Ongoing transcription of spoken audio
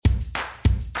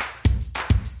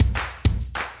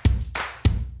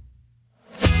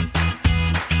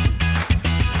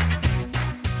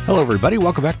Hello, everybody.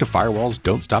 Welcome back to Firewalls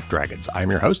Don't Stop Dragons. I'm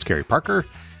your host, Gary Parker.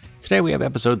 Today we have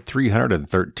episode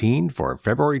 313 for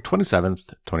February 27th,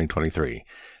 2023.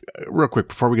 Real quick,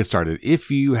 before we get started, if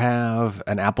you have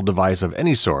an Apple device of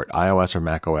any sort, iOS or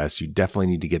macOS, you definitely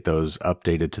need to get those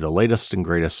updated to the latest and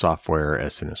greatest software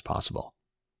as soon as possible.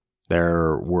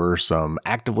 There were some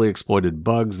actively exploited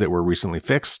bugs that were recently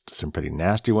fixed, some pretty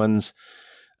nasty ones.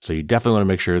 So you definitely want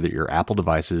to make sure that your Apple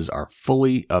devices are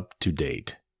fully up to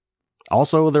date.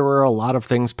 Also, there were a lot of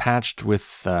things patched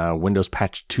with Windows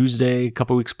Patch Tuesday a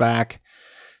couple weeks back.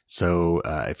 So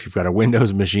if you've got a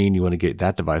Windows machine, you want to get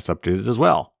that device updated as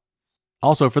well.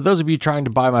 Also, for those of you trying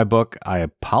to buy my book, I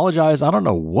apologize. I don't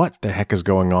know what the heck is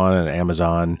going on at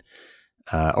Amazon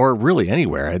or really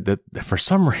anywhere. For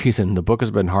some reason, the book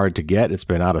has been hard to get. It's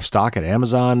been out of stock at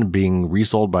Amazon, being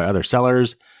resold by other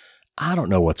sellers. I don't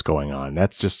know what's going on.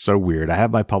 That's just so weird. I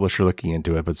have my publisher looking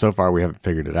into it, but so far we haven't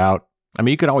figured it out. I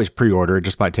mean, you can always pre-order. It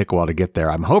just might take a while to get there.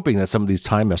 I'm hoping that some of these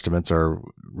time estimates are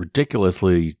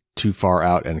ridiculously too far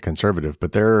out and conservative,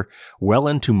 but they're well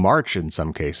into March in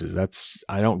some cases.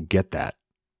 I don't get that.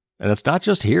 And it's not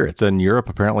just here. It's in Europe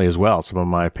apparently as well. Some of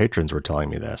my patrons were telling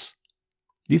me this.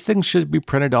 These things should be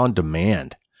printed on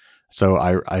demand. So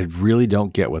I really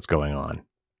don't get what's going on.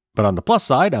 But on the plus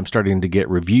side, I'm starting to get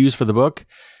reviews for the book.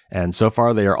 And so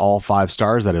far, they are all 5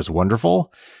 stars. That is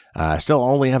wonderful. I still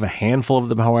only have a handful of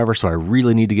them, however, so I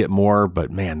really need to get more,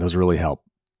 but man, those really help.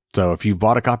 So if you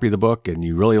bought a copy of the book and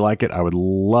you really like it, I would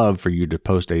love for you to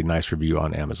post a nice review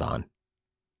on Amazon.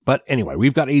 But anyway,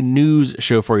 we've got a news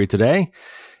show for you today.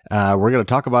 We're going to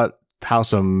talk about how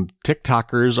some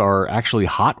TikTokers are actually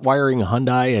hot wiring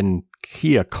Hyundai and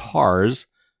Kia cars.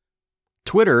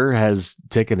 Twitter has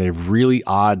taken a really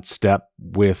odd step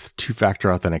with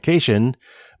two-factor authentication,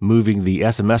 moving the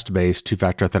SMS-based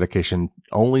two-factor authentication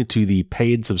only to the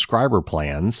paid subscriber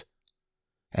plans.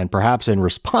 And perhaps in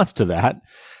response to that,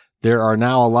 there are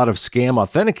now a lot of scam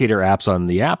authenticator apps on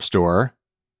the App Store.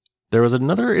 There was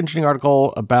another interesting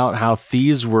article about how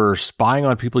thieves were spying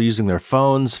on people using their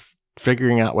phones,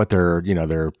 figuring out what their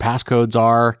passcodes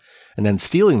are, and then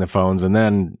stealing the phones. And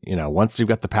then, once you've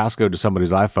got the passcode to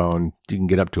somebody's iPhone, you can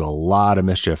get up to a lot of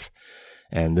mischief.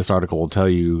 And this article will tell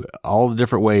you all the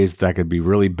different ways that could be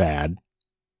really bad.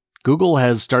 Google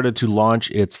has started to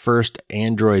launch its first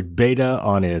Android beta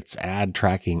on its ad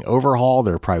tracking overhaul,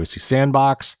 their privacy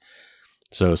sandbox.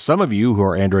 So some of you who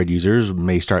are Android users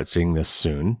may start seeing this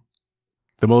soon.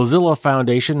 The Mozilla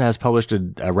Foundation has published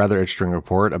a rather interesting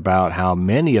report about how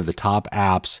many of the top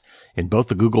apps in both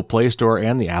the Google Play Store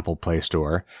and the Apple Play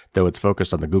Store, though it's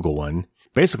focused on the Google one,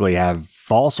 basically have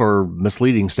false or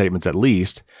misleading statements at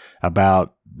least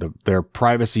about their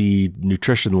privacy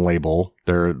nutrition label,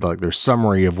 their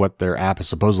summary of what their app is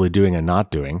supposedly doing and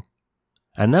not doing.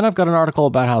 And then I've got an article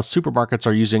about how supermarkets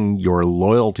are using your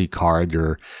loyalty card,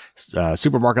 your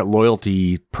supermarket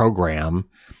loyalty program,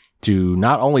 to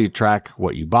not only track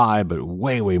what you buy, but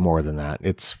way, way more than that.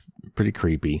 It's pretty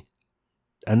creepy.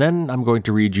 And then I'm going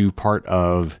to read you part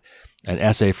of an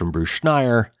essay from Bruce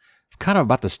Schneier, kind of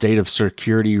about the state of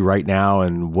security right now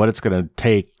and what it's going to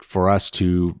take for us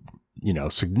to,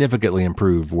 significantly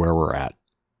improve where we're at.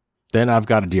 Then I've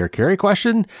got a Dear Carrie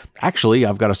question. Actually,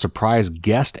 I've got a surprise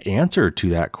guest answer to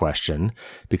that question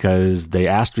because they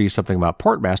asked me something about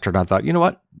Portmaster, and I thought, you know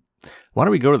what? Why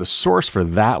don't we go to the source for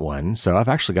that one? So I've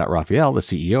actually got Raphael, the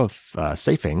CEO of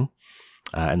Safing,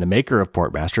 and the maker of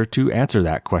Portmaster, to answer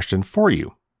that question for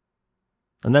you.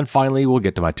 And then finally, we'll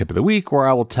get to my tip of the week, where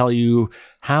I will tell you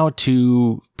how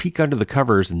to peek under the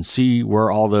covers and see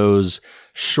where all those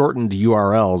shortened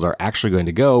URLs are actually going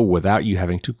to go without you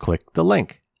having to click the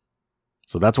link.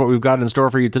 So that's what we've got in store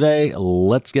for you today.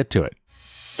 Let's get to it.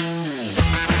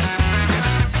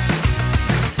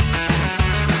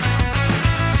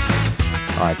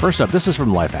 All right, first up, this is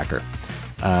from Lifehacker,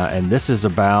 and this is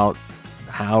about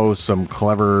how some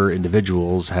clever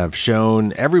individuals have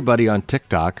shown everybody on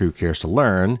TikTok who cares to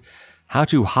learn how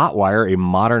to hotwire a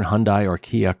modern Hyundai or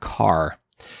Kia car.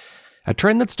 A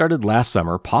trend that started last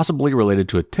summer, possibly related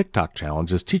to a TikTok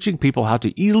challenge, is teaching people how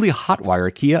to easily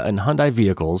hotwire Kia and Hyundai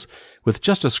vehicles with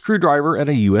just a screwdriver and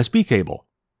a USB cable.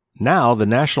 Now, the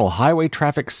National Highway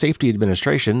Traffic Safety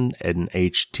Administration,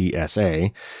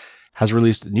 NHTSA, has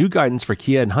released new guidance for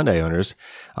Kia and Hyundai owners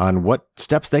on what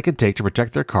steps they can take to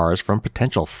protect their cars from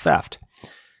potential theft.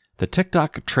 The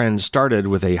TikTok trend started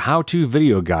with a how-to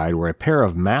video guide where a pair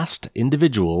of masked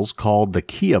individuals called the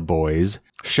Kia Boys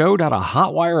showed how to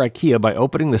hotwire a Kia by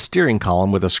opening the steering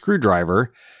column with a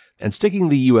screwdriver and sticking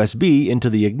the USB into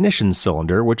the ignition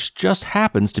cylinder, which just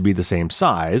happens to be the same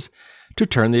size, to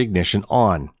turn the ignition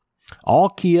on. All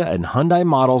Kia and Hyundai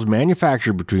models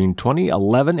manufactured between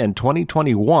 2011 and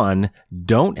 2021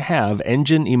 don't have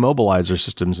engine immobilizer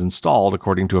systems installed,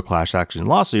 according to a class action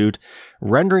lawsuit,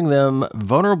 rendering them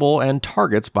vulnerable and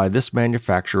targets by this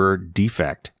manufacturer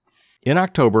defect. In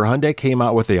October, Hyundai came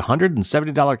out with a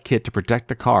 $170 kit to protect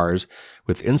the cars,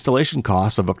 with installation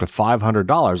costs of up to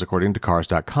 $500, according to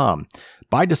Cars.com.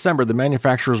 By December, the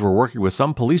manufacturers were working with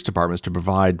some police departments to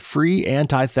provide free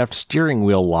anti-theft steering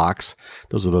wheel locks.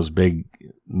 Those are those big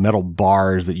metal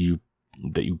bars that you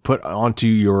put onto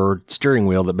your steering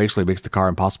wheel that basically makes the car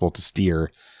impossible to steer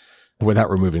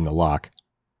without removing the lock.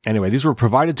 Anyway, these were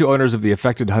provided to owners of the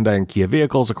affected Hyundai and Kia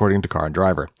vehicles, according to Car and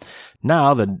Driver.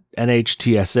 Now, the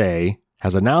NHTSA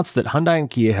has announced that Hyundai and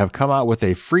Kia have come out with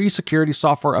a free security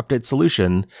software update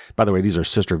solution. By the way, these are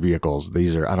sister vehicles.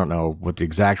 I don't know what the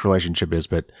exact relationship is,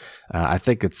 but I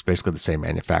think it's basically the same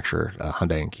manufacturer,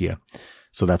 Hyundai and Kia.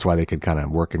 So that's why they could kind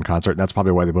of work in concert, and that's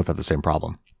probably why they both have the same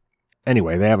problem.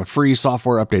 Anyway, they have a free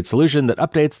software update solution that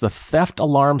updates the theft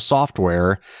alarm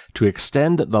software to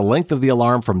extend the length of the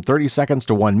alarm from 30 seconds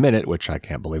to 1 minute, which I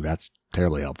can't believe that's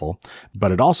terribly helpful.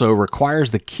 But it also requires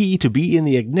the key to be in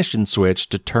the ignition switch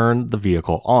to turn the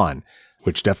vehicle on,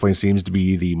 which definitely seems to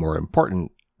be the more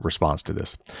important response to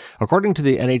this. According to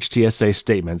the NHTSA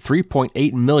statement,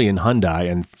 3.8 million Hyundai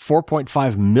and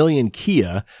 4.5 million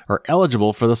Kia are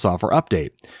eligible for the software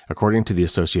update. According to the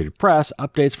Associated Press,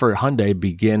 updates for Hyundai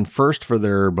begin first for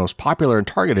their most popular and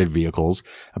targeted vehicles,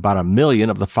 about 1 million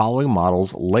of the following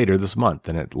models later this month.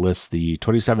 And it lists the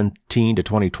 2017 to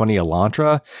 2020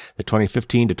 Elantra, the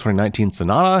 2015 to 2019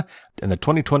 Sonata, and the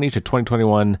 2020 to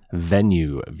 2021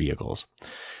 Venue vehicles.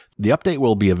 The update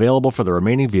will be available for the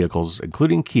remaining vehicles,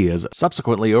 including Kias,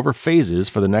 subsequently over phases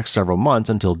for the next several months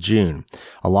until June.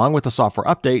 Along with the software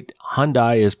update,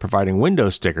 Hyundai is providing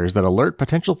window stickers that alert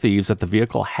potential thieves that the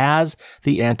vehicle has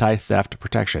the anti-theft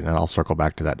protection, and I'll circle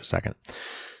back to that in a second.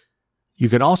 You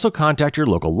can also contact your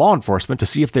local law enforcement to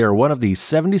see if they are one of the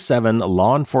 77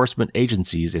 law enforcement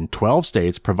agencies in 12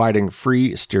 states providing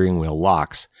free steering wheel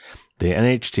locks. The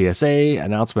NHTSA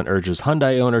announcement urges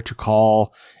Hyundai owner to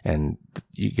call, and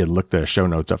you can look the show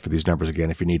notes up for these numbers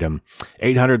again if you need them,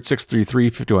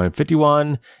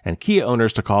 800-633-5151, and Kia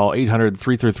owners to call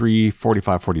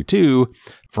 800-333-4542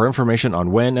 for information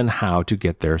on when and how to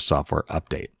get their software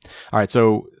update. All right,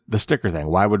 so the sticker thing,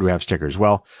 why would we have stickers?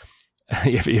 Well,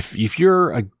 if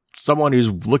you're someone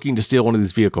who's looking to steal one of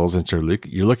these vehicles, and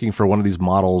you're looking for one of these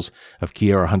models of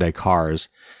Kia or Hyundai cars,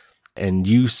 and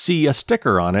you see a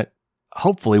sticker on it,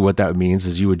 hopefully what that means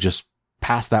is you would just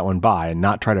pass that one by and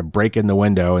not try to break in the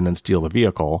window and then steal the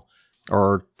vehicle,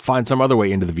 or find some other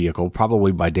way into the vehicle,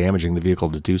 probably by damaging the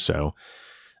vehicle to do so,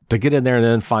 to get in there and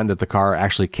then find that the car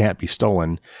actually can't be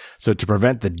stolen. So to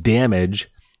prevent the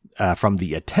damage from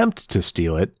the attempt to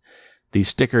steal it, these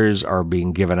stickers are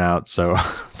being given out. So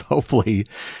hopefully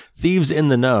thieves in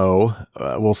the know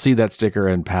will see that sticker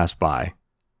and pass by.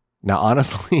 Now,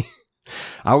 honestly,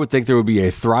 I would think there would be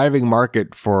a thriving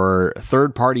market for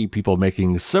third-party people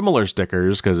making similar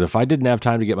stickers, because if I didn't have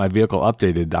time to get my vehicle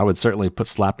updated, I would certainly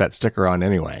slap that sticker on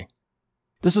anyway.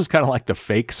 This is kind of like the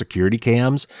fake security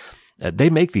cams. They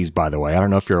make these, by the way. I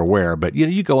don't know if you're aware, but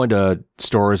you go into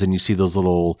stores and you see those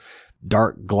little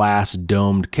dark glass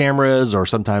domed cameras, or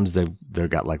sometimes they've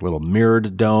got like little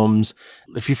mirrored domes.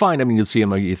 If you find them and you see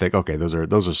them, you think, okay, those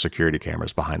are security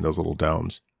cameras behind those little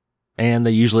domes. And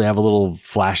they usually have a little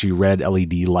flashy red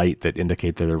LED light that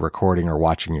indicate that they're recording or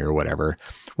watching you or whatever.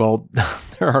 Well,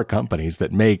 there are companies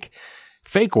that make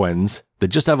fake ones that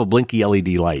just have a blinky LED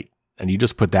light. And you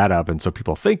just put that up, and so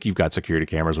people think you've got security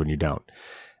cameras when you don't.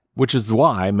 Which is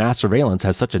why mass surveillance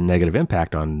has such a negative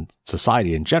impact on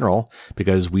society in general,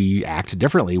 because we act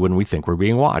differently when we think we're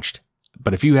being watched.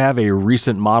 But if you have a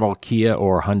recent model Kia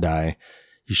or Hyundai,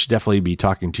 you should definitely be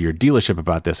talking to your dealership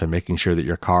about this and making sure that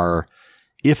your car,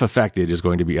 if affected, is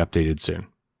going to be updated soon.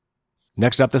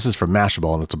 Next up, this is from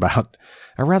Mashable, and it's about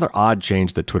a rather odd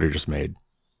change that Twitter just made.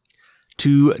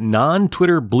 To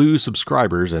non-Twitter Blue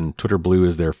subscribers, and Twitter Blue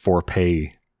is their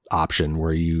for-pay option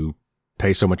where you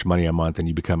pay so much money a month and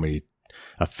you become a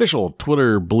official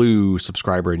Twitter Blue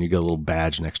subscriber, and you get a little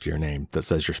badge next to your name that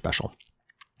says you're special.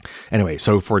 Anyway,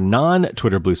 so for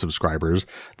non-Twitter Blue subscribers,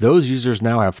 those users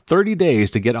now have 30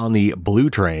 days to get on the Blue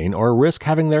train or risk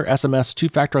having their SMS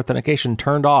two-factor authentication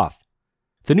turned off.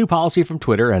 The new policy from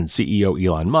Twitter and CEO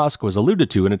Elon Musk was alluded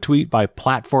to in a tweet by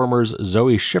Platformer's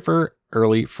Zoe Schiffer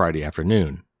early Friday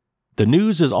afternoon. The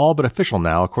news is all but official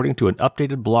now, according to an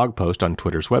updated blog post on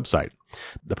Twitter's website.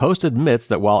 The post admits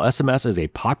that while SMS is a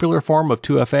popular form of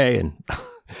 2FA, and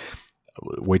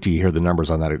wait till you hear the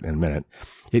numbers on that in a minute,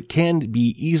 it can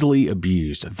be easily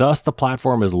abused. Thus, the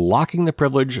platform is locking the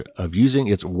privilege of using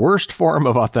its worst form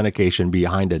of authentication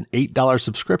behind an $8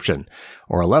 subscription,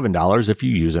 or $11 if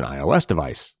you use an iOS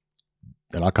device.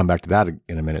 And I'll come back to that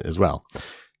in a minute as well.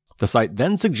 The site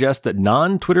then suggests that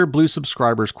non-Twitter Blue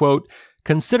subscribers, quote,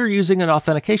 consider using an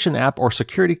authentication app or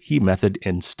security key method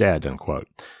instead, unquote.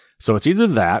 So it's either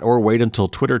that or wait until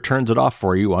Twitter turns it off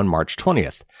for you on March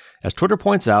 20th. As Twitter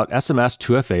points out, SMS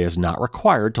 2FA is not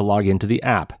required to log into the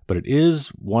app, but it is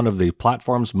one of the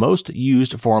platform's most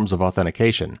used forms of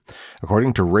authentication.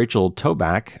 According to Rachel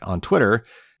Toback on Twitter,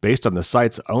 based on the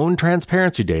site's own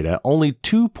transparency data, only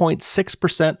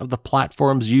 2.6% of the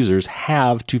platform's users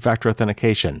have two-factor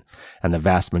authentication, and the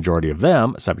vast majority of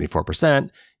them, 74%,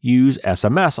 use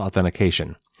SMS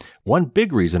authentication. One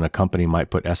big reason a company might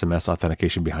put SMS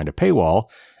authentication behind a paywall,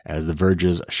 as The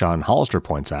Verge's Sean Hollister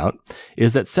points out,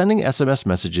 is that sending SMS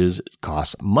messages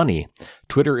costs money.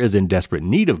 Twitter is in desperate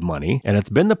need of money, and it's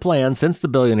been the plan since the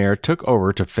billionaire took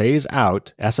over to phase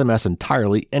out SMS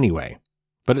entirely anyway.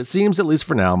 But it seems, at least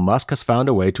for now, Musk has found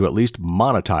a way to at least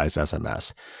monetize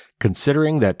SMS.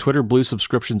 Considering that Twitter Blue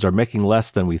subscriptions are making less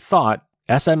than we thought,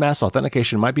 SMS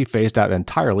authentication might be phased out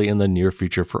entirely in the near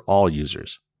future for all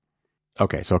users.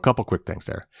 Okay, so a couple quick things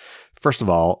there. First of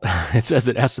all, it says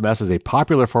that SMS is a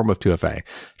popular form of 2FA.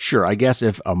 Sure, I guess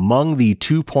if among the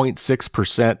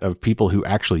 2.6% of people who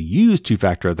actually use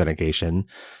two-factor authentication,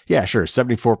 yeah, sure,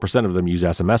 74% of them use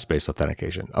SMS-based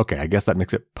authentication. Okay, I guess that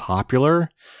makes it popular.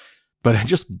 But it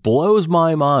just blows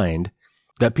my mind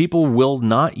that people will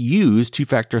not use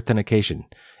two-factor authentication.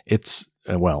 It's,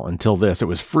 well, until this, it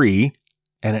was free,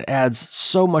 and it adds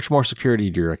so much more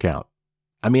security to your account.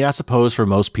 I mean, I suppose for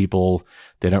most people,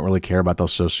 they don't really care about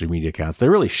those social media accounts. They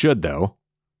really should, though,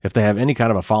 if they have any kind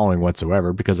of a following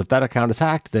whatsoever, because if that account is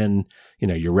hacked, then,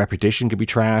 your reputation could be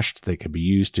trashed. They could be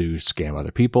used to scam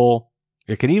other people.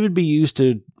 It can even be used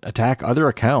to attack other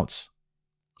accounts.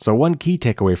 So one key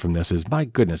takeaway from this is, my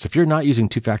goodness, if you're not using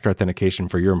two-factor authentication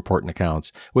for your important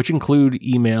accounts, which include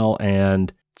email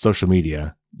and social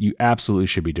media, you absolutely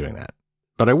should be doing that.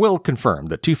 But I will confirm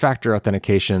that two-factor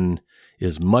authentication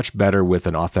is much better with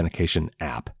an authentication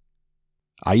app.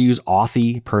 I use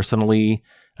Authy personally.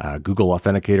 Google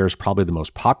Authenticator is probably the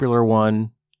most popular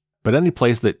one, but any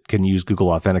place that can use Google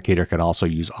Authenticator can also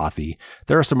use Authy.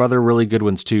 There are some other really good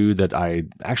ones too that I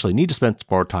actually need to spend some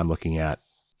more time looking at.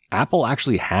 Apple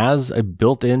actually has a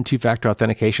built-in two-factor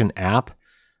authentication app.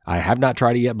 I have not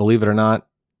tried it yet, believe it or not,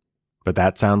 but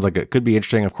that sounds like it could be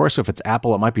interesting. Of course, if it's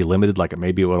Apple, it might be limited, like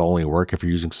maybe it would only work if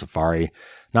you're using Safari.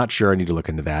 Not sure, I need to look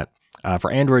into that.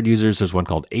 For Android users, there's one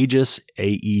called Aegis,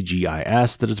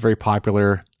 A-E-G-I-S, that is very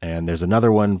popular. And there's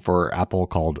another one for Apple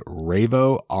called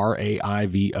Raivo,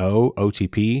 R-A-I-V-O,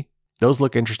 OTP. Those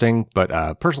look interesting,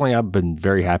 but personally, I've been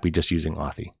very happy just using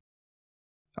Authy.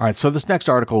 All right, so this next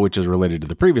article, which is related to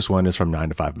the previous one, is from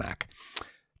 9to5Mac.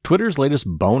 Twitter's latest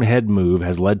bonehead move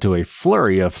has led to a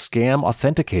flurry of scam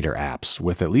authenticator apps,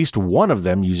 with at least one of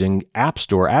them using App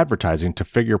Store advertising to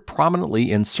figure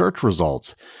prominently in search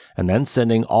results, and then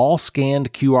sending all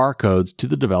scanned QR codes to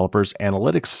the developer's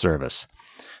analytics service.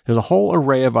 There's a whole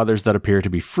array of others that appear to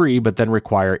be free, but then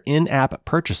require in-app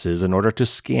purchases in order to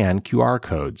scan QR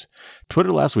codes.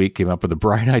 Twitter last week came up with a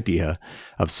bright idea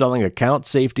of selling account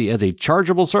safety as a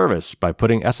chargeable service by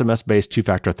putting SMS-based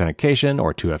two-factor authentication,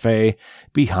 or 2FA,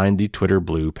 behind the Twitter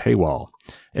Blue paywall.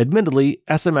 Admittedly,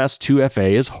 SMS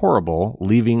 2FA is horrible,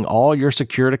 leaving all your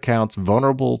secured accounts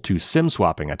vulnerable to SIM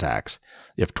swapping attacks.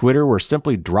 If Twitter were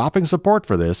simply dropping support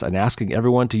for this and asking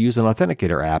everyone to use an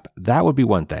authenticator app, that would be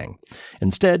one thing.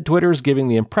 Instead, Twitter is giving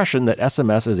the impression that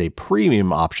SMS is a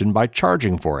premium option by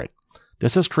charging for it.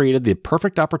 This has created the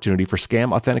perfect opportunity for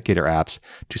scam authenticator apps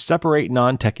to separate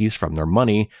non-techies from their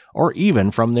money or even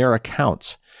from their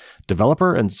accounts.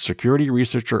 Developer and security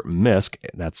researcher Mysk,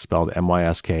 that's spelled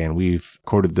M-Y-S-K, and we've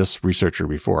quoted this researcher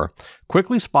before,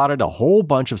 quickly spotted a whole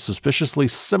bunch of suspiciously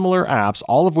similar apps,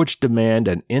 all of which demand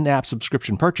an in-app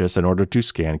subscription purchase in order to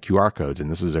scan QR codes. And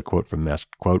this is a quote from Mysk,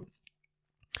 quote,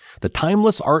 "The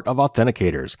timeless art of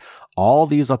authenticators. All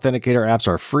these authenticator apps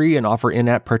are free and offer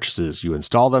in-app purchases. You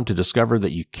install them to discover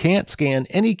that you can't scan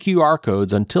any QR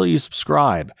codes until you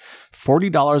subscribe.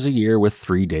 $40 a year with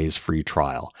 3 days free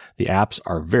trial. The apps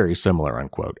are very similar,"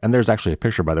 unquote. And there's actually a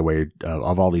picture, by the way,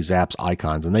 of all these apps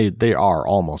icons, and they are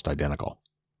almost identical.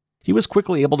 He was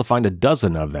quickly able to find a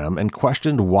dozen of them and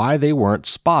questioned why they weren't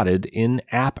spotted in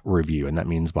app review, and that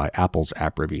means by Apple's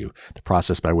app review, the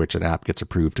process by which an app gets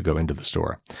approved to go into the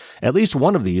store. At least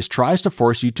one of these tries to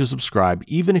force you to subscribe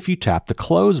even if you tap the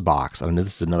close box. And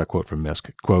this is another quote from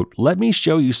Misk. Quote, "Let me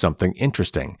show you something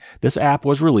interesting. This app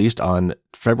was released on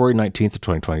February 19th of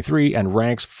 2023 and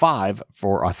ranks 5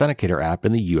 for Authenticator app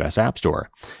in the US App Store.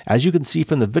 As you can see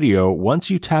from the video, once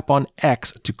you tap on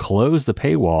X to close the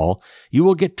paywall, you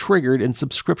will get triggered in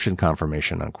subscription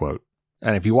confirmation," unquote.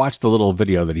 And if you watch the little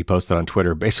video that he posted on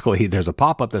Twitter, basically there's a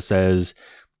pop-up that says,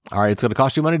 all right, it's going to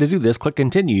cost you money to do this, click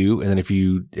continue. And then if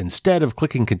you, instead of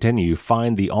clicking continue,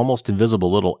 find the almost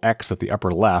invisible little X at the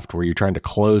upper left where you're trying to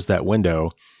close that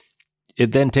window,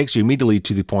 it then takes you immediately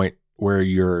to the point where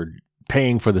you're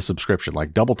paying for the subscription,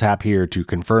 like double tap here to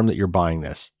confirm that you're buying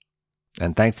this.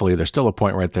 And thankfully, there's still a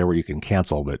point right there where you can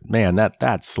cancel, but man,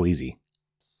 that's sleazy.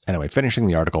 Anyway, finishing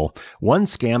the article, one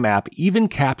scam app even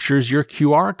captures your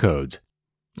QR codes,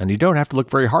 and you don't have to look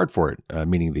very hard for it,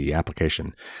 meaning the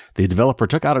application. The developer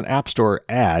took out an App Store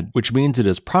ad, which means it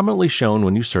is prominently shown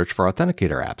when you search for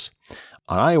Authenticator apps.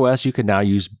 On iOS, you can now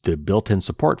use the built-in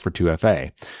support for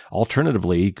 2FA.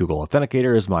 Alternatively, Google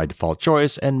Authenticator is my default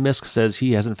choice, and Misk says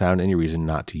he hasn't found any reason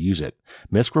not to use it.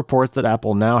 Misk reports that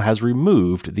Apple now has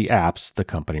removed the apps the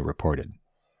company reported.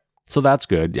 So that's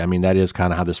good. I mean, that is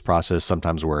kind of how this process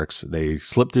sometimes works. They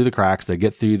slip through the cracks. They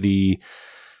get through the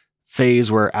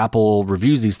phase where Apple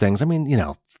reviews these things. I mean, you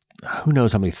know, who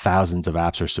knows how many thousands of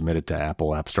apps are submitted to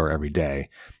Apple App Store every day.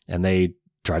 And they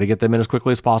try to get them in as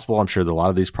quickly as possible. I'm sure that a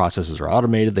lot of these processes are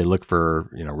automated. They look for,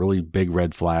 you know, really big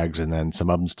red flags, and then some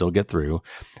of them still get through.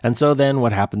 And so then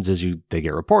what happens is they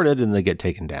get reported and they get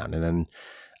taken down. And then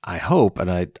I hope,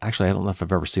 and I don't know if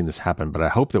I've ever seen this happen, but I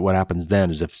hope that what happens then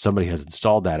is if somebody has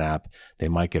installed that app, they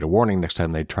might get a warning next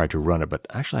time they try to run it. But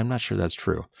actually, I'm not sure that's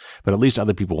true. But at least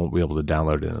other people won't be able to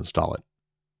download it and install it.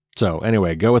 So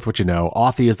anyway, go with what you know.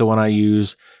 Authy is the one I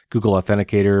use. Google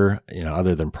Authenticator, you know,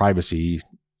 other than privacy,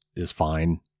 is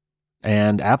fine.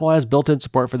 And Apple has built-in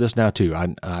support for this now too.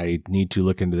 I need to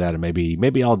look into that, and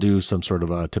maybe I'll do some sort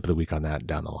of a tip of the week on that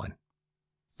down the line.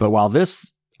 But while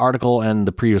this article and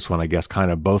the previous one, I guess,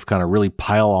 both really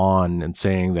pile on and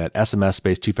saying that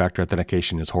SMS-based two-factor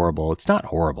authentication is horrible. It's not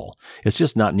horrible. It's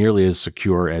just not nearly as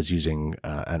secure as using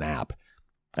an app.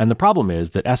 And the problem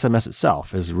is that SMS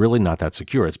itself is really not that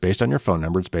secure. It's based on your phone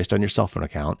number. It's based on your cell phone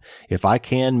account. If I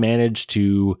can manage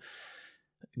to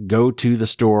go to the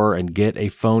store and get a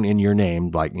phone in your name,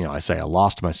 like, you know, I say I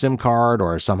lost my SIM card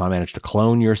or somehow managed to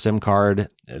clone your SIM card,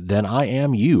 then I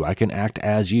am you. I can act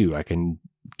as you. I can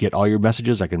get all your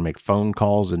messages. I can make phone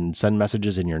calls and send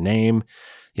messages in your name.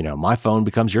 You know, my phone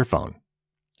becomes your phone.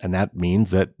 And that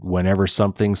means that whenever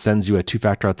something sends you a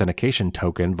two-factor authentication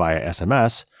token via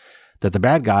SMS, that the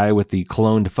bad guy with the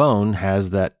cloned phone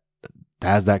has that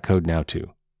code now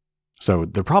too. So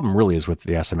the problem really is with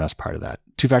the SMS part of that.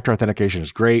 Two-factor authentication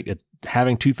is great.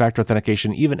 Having two-factor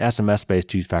authentication, even SMS-based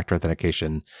two-factor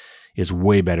authentication, is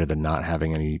way better than not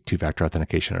having any two-factor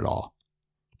authentication at all.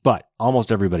 But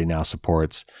almost everybody now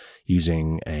supports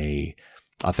using a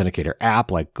Authenticator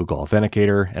app like Google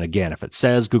Authenticator. And again, if it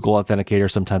says Google Authenticator,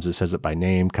 sometimes it says it by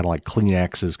name, kind of like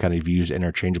Kleenex is kind of used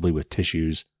interchangeably with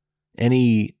tissues.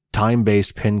 Any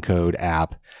time-based PIN code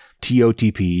app,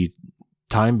 TOTP,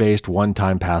 time-based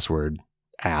one-time password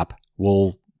app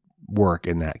will work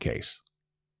in that case.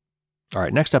 All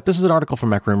right, next up, this is an article from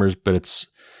MacRumors, but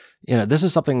this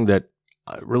is something that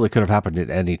really could have happened at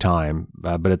any time,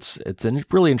 but it's a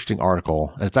really interesting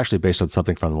article, and it's actually based on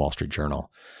something from the Wall Street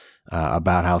Journal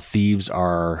about how thieves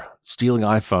are stealing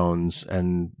iPhones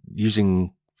and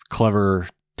using clever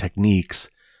techniques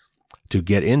to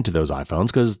get into those iPhones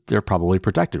because they're probably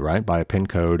protected, right, by a PIN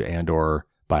code and or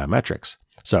biometrics.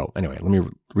 So anyway, let me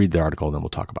read the article and then we'll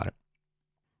talk about it.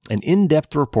 An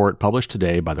in-depth report published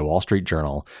today by the Wall Street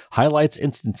Journal highlights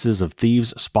instances of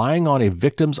thieves spying on a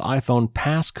victim's iPhone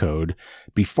passcode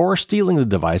before stealing the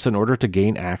device in order to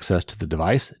gain access to the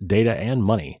device, data, and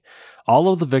money.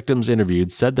 All of the victims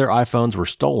interviewed said their iPhones were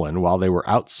stolen while they were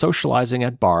out socializing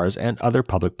at bars and other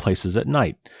public places at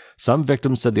night. Some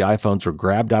victims said the iPhones were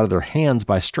grabbed out of their hands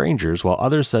by strangers, while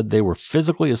others said they were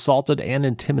physically assaulted and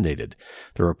intimidated.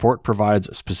 The report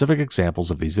provides specific examples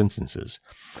of these instances.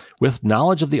 With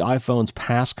knowledge of the iPhone's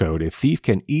passcode, a thief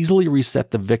can easily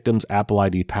reset the victim's Apple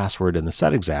ID password in the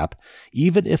Settings app,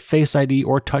 even if Face ID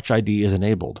or Touch ID is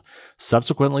enabled.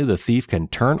 Subsequently, the thief can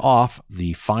turn off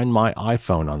the Find My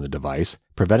iPhone on the device,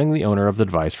 preventing the owner of the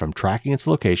device from tracking its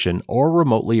location or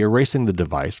remotely erasing the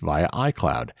device via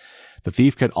iCloud. The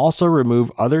thief can also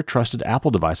remove other trusted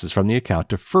Apple devices from the account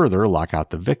to further lock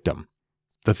out the victim.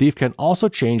 The thief can also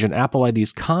change an Apple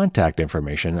ID's contact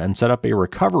information and set up a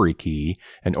recovery key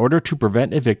in order to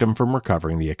prevent a victim from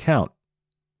recovering the account.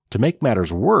 To make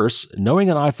matters worse, knowing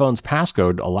an iPhone's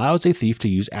passcode allows a thief to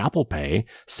use Apple Pay,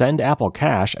 send Apple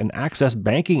Cash, and access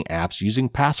banking apps using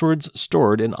passwords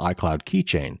stored in iCloud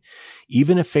Keychain.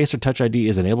 Even if Face or Touch ID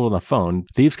is enabled on the phone,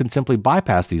 thieves can simply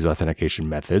bypass these authentication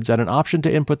methods, and an option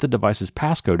to input the device's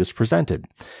passcode is presented.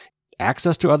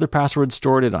 Access to other passwords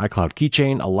stored in iCloud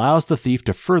Keychain allows the thief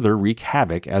to further wreak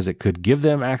havoc, as it could give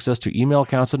them access to email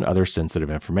accounts and other sensitive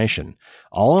information.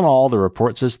 All in all, the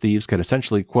report says thieves can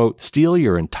essentially, quote, steal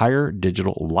your entire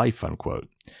digital life, unquote.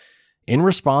 In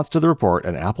response to the report,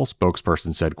 an Apple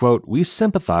spokesperson said, quote, we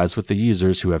sympathize with the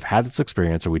users who have had this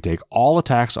experience, and we take all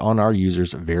attacks on our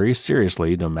users very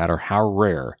seriously, no matter how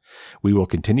rare. We will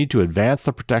continue to advance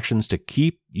the protections to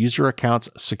keep user accounts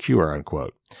secure,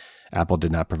 unquote. Apple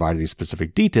did not provide any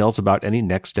specific details about any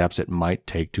next steps it might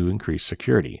take to increase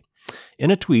security.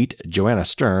 In a tweet, Joanna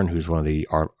Stern, who's one of the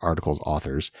article's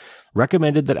authors,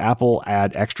 recommended that Apple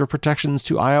add extra protections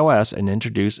to iOS and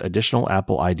introduce additional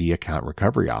Apple ID account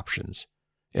recovery options.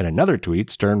 In another tweet,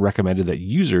 Stern recommended that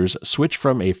users switch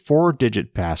from a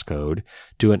 4-digit passcode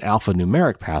to an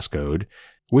alphanumeric passcode,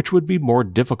 which would be more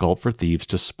difficult for thieves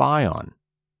to spy on.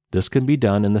 This can be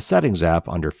done in the Settings app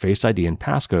under Face ID and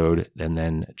Passcode, and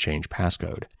then change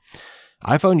passcode.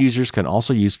 iPhone users can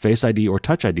also use Face ID or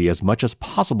Touch ID as much as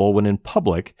possible when in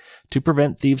public to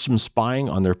prevent thieves from spying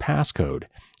on their passcode.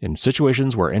 In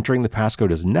situations where entering the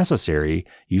passcode is necessary,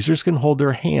 users can hold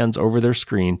their hands over their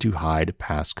screen to hide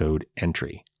passcode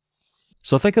entry.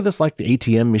 So think of this like the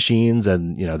ATM machines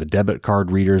and, the debit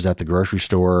card readers at the grocery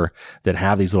store that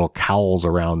have these little cowls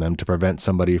around them to prevent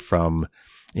somebody from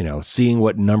seeing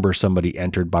what number somebody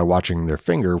entered by watching their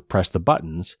finger press the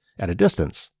buttons at a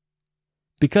distance.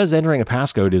 Because entering a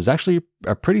passcode is actually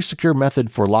a pretty secure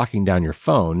method for locking down your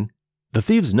phone, the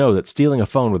thieves know that stealing a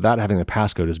phone without having the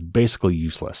passcode is basically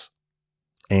useless.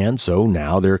 And so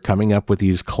now they're coming up with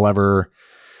these clever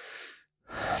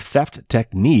theft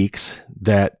techniques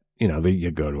that,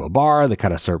 you go to a bar, they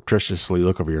kind of surreptitiously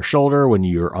look over your shoulder when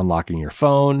you're unlocking your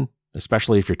phone,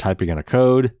 especially if you're typing in a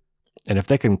code. And if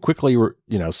they can quickly,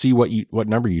 see what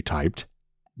number you typed,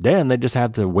 then they just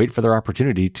have to wait for their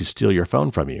opportunity to steal your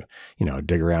phone from you.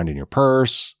 Dig around in your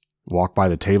purse, walk by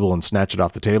the table and snatch it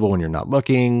off the table when you're not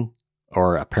looking,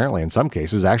 or apparently in some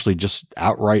cases, actually just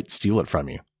outright steal it from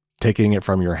you, taking it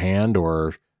from your hand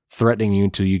or threatening you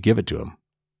until you give it to them.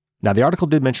 Now, the article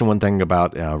did mention one thing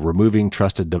about removing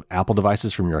trusted Apple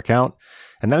devices from your account,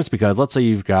 and that is because let's say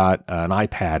you've got an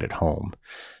iPad at home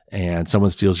and someone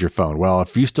steals your phone. Well,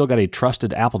 if you still got a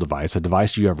trusted Apple device, a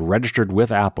device you have registered with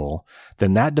Apple,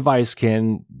 then that device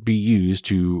can be used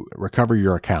to recover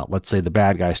your account. Let's say the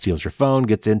bad guy steals your phone,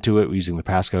 gets into it using the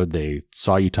passcode they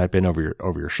saw you type in over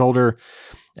your shoulder,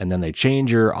 and then they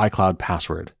change your iCloud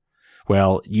password.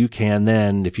 Well, you can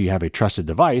then, if you have a trusted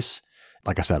device,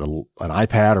 like I said, an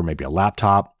iPad or maybe a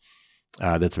laptop,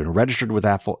 that's been registered with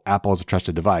Apple as a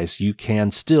trusted device, you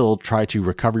can still try to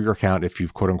recover your account if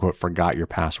you've quote unquote forgot your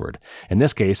password. In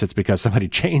this case, it's because somebody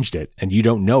changed it and you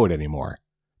don't know it anymore.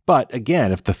 But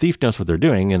again, if the thief knows what they're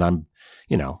doing, and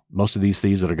most of these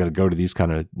thieves that are going to go to these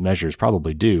kind of measures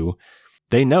probably do,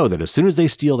 they know that as soon as they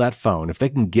steal that phone, if they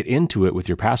can get into it with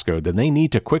your passcode, then they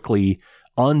need to quickly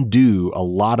undo a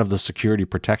lot of the security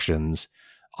protections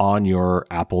on your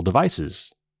Apple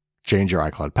devices. Change your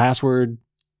iCloud password,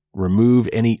 remove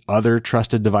any other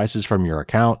trusted devices from your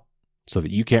account so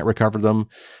that you can't recover them,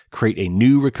 create a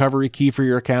new recovery key for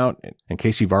your account in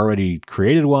case you've already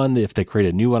created one. If they create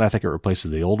a new one, I think it replaces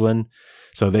the old one.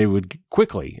 So they would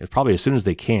quickly, probably as soon as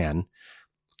they can,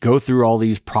 go through all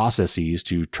these processes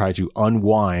to try to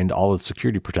unwind all of the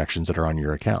security protections that are on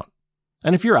your account.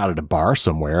 And if you're out at a bar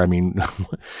somewhere,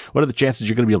 what are the chances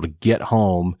you're going to be able to get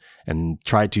home and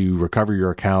try to recover your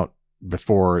account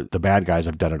before the bad guys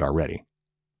have done it already?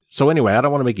 So anyway, I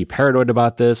don't want to make you paranoid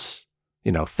about this.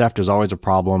 Theft is always a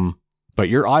problem, but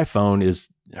your iPhone is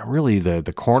really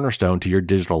the cornerstone to your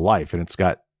digital life, and it's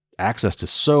got access to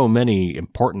so many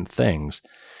important things.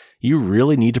 You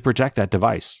really need to protect that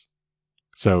device.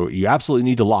 So you absolutely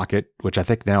need to lock it, which I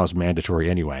think now is mandatory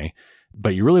anyway,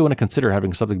 but you really want to consider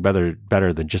having something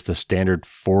better than just the standard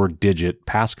 4-digit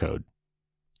passcode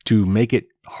to make it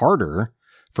harder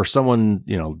for someone,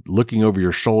 looking over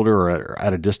your shoulder or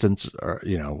at a distance or,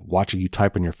 watching you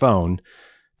type on your phone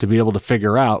to be able to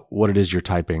figure out what it is you're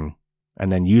typing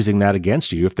and then using that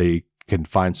against you if they can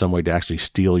find some way to actually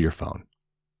steal your phone.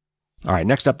 All right,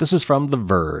 next up, this is from The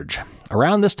Verge.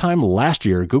 Around this time last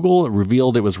year, Google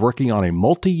revealed it was working on a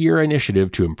multi-year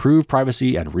initiative to improve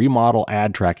privacy and remodel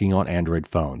ad tracking on Android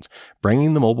phones,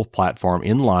 bringing the mobile platform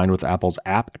in line with Apple's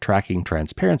app tracking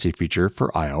transparency feature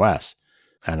for iOS.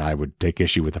 And I would take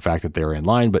issue with the fact that they're in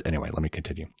line, but anyway, let me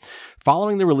continue.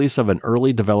 Following the release of an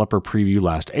early developer preview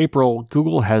last April,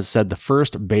 Google has said the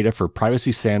first beta for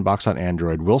Privacy Sandbox on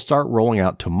Android will start rolling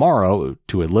out tomorrow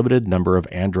to a limited number of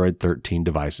Android 13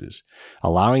 devices,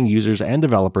 allowing users and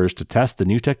developers to test the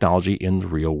new technology in the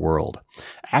real world.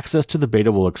 Access to the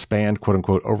beta will expand,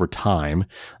 quote-unquote, over time,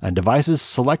 and devices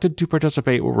selected to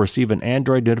participate will receive an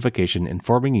Android notification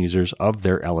informing users of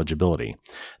their eligibility.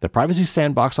 The Privacy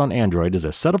Sandbox on Android is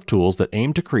a set of tools that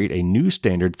aim to create a new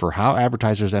standard for how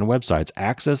advertisers and websites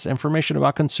access information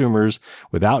about consumers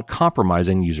without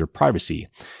compromising user privacy.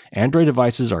 Android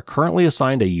devices are currently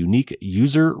assigned a unique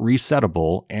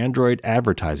user-resettable Android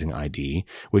advertising ID,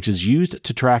 which is used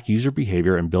to track user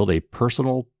behavior and build a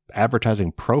personal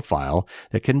advertising profile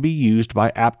that can be used by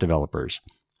app developers.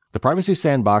 The Privacy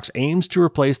Sandbox aims to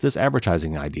replace this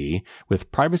advertising ID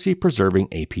with privacy-preserving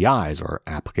APIs, or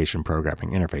application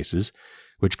programming interfaces,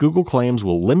 which Google claims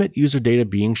will limit user data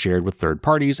being shared with third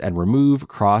parties and remove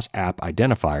cross-app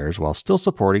identifiers while still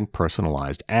supporting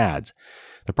personalized ads.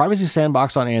 The Privacy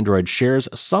Sandbox on Android shares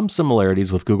some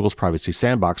similarities with Google's Privacy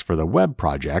Sandbox for the Web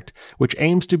project, which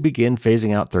aims to begin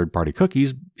phasing out third-party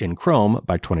cookies in Chrome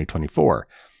by 2024.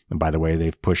 And by the way,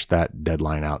 they've pushed that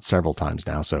deadline out several times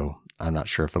now, so I'm not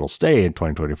sure if it'll stay in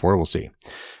 2024. We'll see.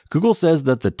 Google says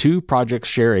that the two projects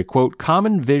share a, quote,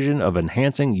 common vision of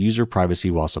enhancing user privacy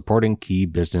while supporting key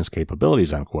business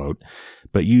capabilities, unquote,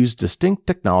 but use distinct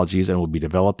technologies and will be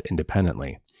developed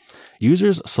independently.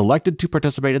 Users selected to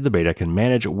participate in the beta can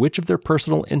manage which of their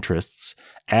personal interests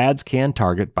ads can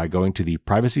target by going to the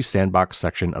Privacy Sandbox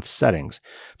section of settings.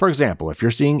 For example, if you're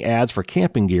seeing ads for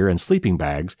camping gear and sleeping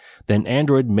bags, then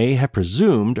Android may have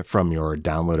presumed from your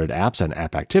downloaded apps and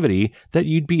app activity that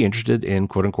you'd be interested in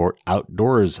quote-unquote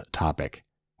outdoors topic,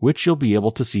 which you'll be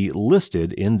able to see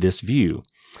listed in this view.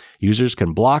 Users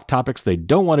can block topics they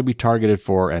don't want to be targeted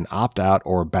for and opt out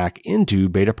or back into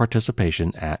beta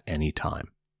participation at any time.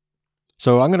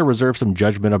 So I'm going to reserve some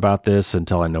judgment about this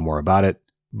until I know more about it.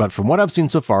 But from what I've seen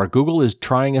so far, Google is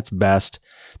trying its best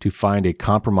to find a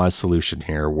compromise solution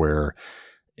here where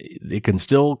it can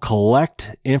still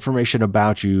collect information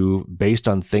about you based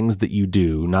on things that you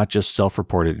do, not just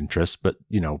self-reported interests, but,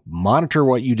 monitor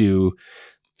what you do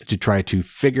to try to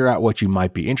figure out what you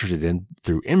might be interested in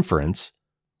through inference,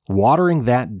 watering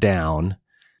that down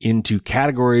into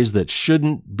categories that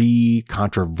shouldn't be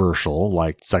controversial,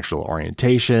 like sexual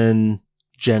orientation,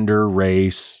 gender,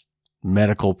 race,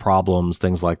 medical problems,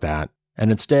 things like that.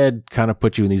 And instead kind of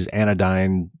put you in these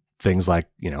anodyne things like,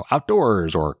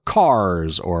 outdoors or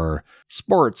cars or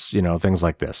sports, things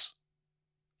like this.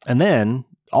 And then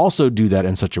also do that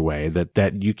in such a way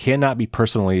that you cannot be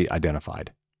personally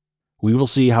identified. We will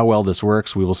see how well this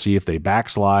works. We will see if they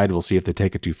backslide. We'll see if they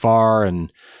take it too far.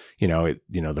 And,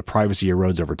 the privacy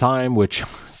erodes over time, which,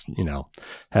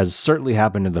 has certainly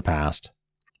happened in the past.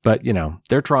 But,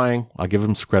 they're trying. I'll give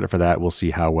them some credit for that. We'll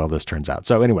see how well this turns out.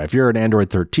 So anyway, if you're an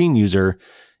Android 13 user,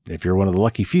 if you're one of the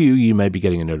lucky few, you might be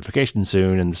getting a notification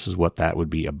soon. And this is what that would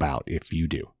be about if you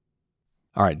do.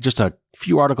 All right, just a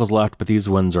few articles left, but these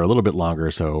ones are a little bit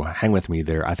longer. So hang with me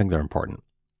there. I think they're important.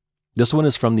 This one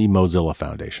is from the Mozilla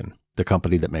Foundation, the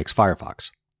company that makes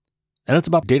Firefox. And it's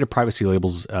about data privacy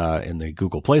labels in the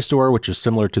Google Play Store, which is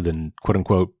similar to the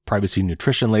quote-unquote privacy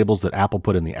nutrition labels that Apple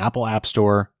put in the Apple App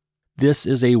Store. This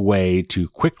is a way to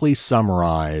quickly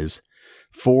summarize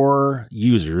for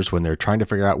users when they're trying to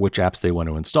figure out which apps they want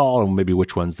to install and maybe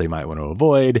which ones they might want to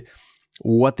avoid,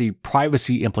 what the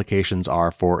privacy implications are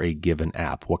for a given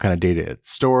app, what kind of data it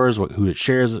stores, who it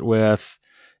shares it with,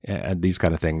 and these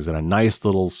kind of things in a nice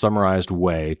little summarized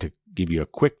way to give you a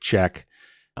quick check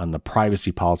on the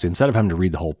privacy policy instead of having to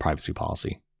read the whole privacy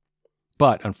policy.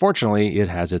 But unfortunately, it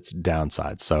has its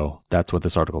downsides. So that's what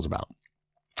this article is about.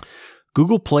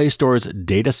 Google Play Store's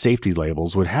data safety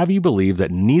labels would have you believe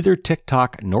that neither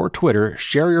TikTok nor Twitter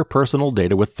share your personal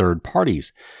data with third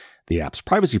parties. The app's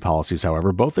privacy policies,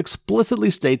 however, both explicitly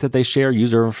state that they share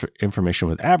user information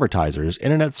with advertisers,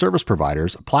 internet service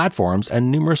providers, platforms,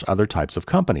 and numerous other types of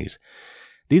companies.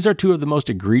 These are two of the most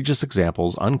egregious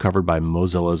examples uncovered by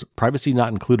Mozilla's Privacy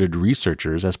Not Included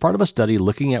researchers as part of a study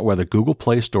looking at whether Google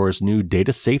Play Store's new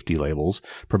data safety labels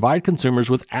provide consumers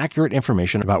with accurate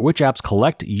information about which apps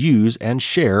collect, use, and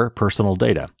share personal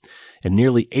data. And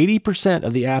nearly 80%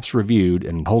 of the apps reviewed,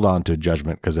 and hold on to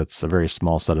judgment because it's a very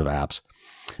small set of apps,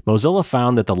 Mozilla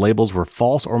found that the labels were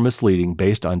false or misleading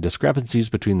based on discrepancies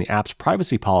between the app's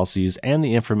privacy policies and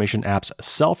the information apps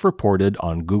self-reported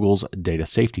on Google's data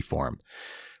safety form.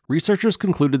 Researchers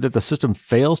concluded that the system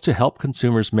fails to help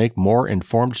consumers make more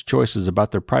informed choices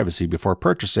about their privacy before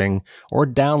purchasing or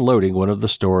downloading one of the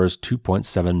store's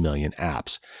 2.7 million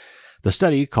apps. The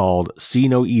study, called See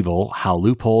No Evil: How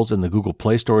Loopholes in the Google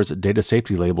Play Store's Data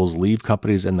Safety Labels Leave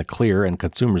Companies in the Clear and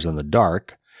Consumers in the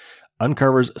Dark,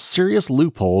 uncovers serious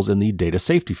loopholes in the data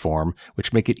safety form,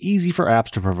 which make it easy for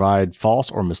apps to provide false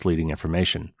or misleading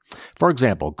information. For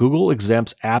example, Google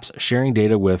exempts apps sharing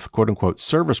data with quote-unquote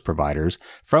service providers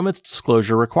from its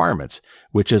disclosure requirements,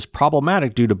 which is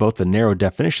problematic due to both the narrow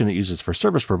definition it uses for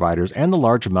service providers and the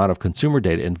large amount of consumer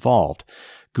data involved.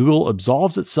 Google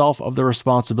absolves itself of the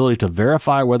responsibility to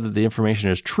verify whether the information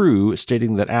is true,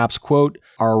 stating that apps, quote,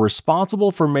 are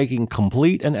responsible for making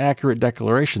complete and accurate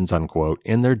declarations, unquote,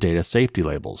 in their data safety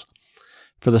labels.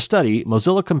 For the study,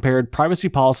 Mozilla compared privacy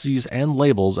policies and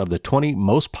labels of the 20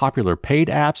 most popular paid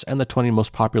apps and the 20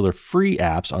 most popular free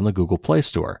apps on the Google Play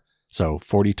Store. So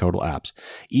 40 total apps.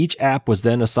 Each app was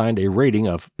then assigned a rating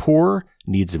of poor,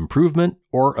 needs improvement,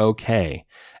 or okay.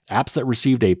 Apps that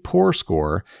received a poor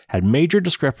score had major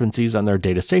discrepancies on their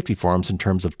data safety forms in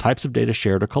terms of types of data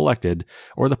shared or collected,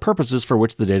 or the purposes for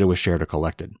which the data was shared or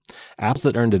collected. Apps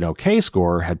that earned an okay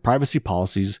score had privacy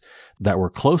policies that were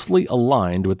closely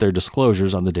aligned with their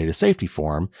disclosures on the data safety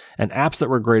form, and apps that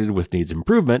were graded with needs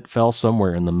improvement fell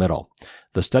somewhere in the middle.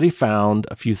 The study found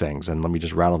a few things, and let me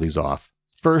just rattle these off.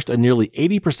 First, in nearly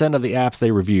 80% of the apps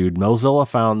they reviewed, Mozilla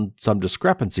found some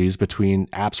discrepancies between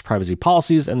apps' privacy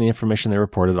policies and the information they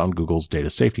reported on Google's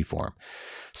data safety form.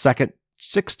 Second,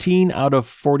 16 out of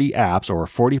 40 apps, or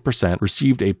 40%,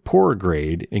 received a poor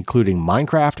grade, including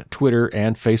Minecraft, Twitter,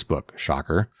 and Facebook.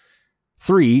 Shocker.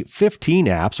 15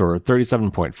 apps, or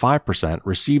 37.5%,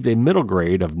 received a middle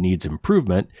grade of needs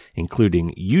improvement,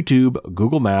 including YouTube,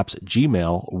 Google Maps,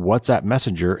 Gmail, WhatsApp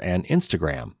Messenger, and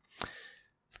Instagram.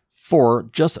 4,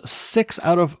 just 6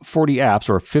 out of 40 apps,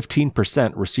 or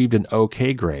 15%, received an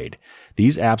OK grade.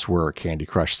 These apps were Candy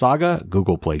Crush Saga,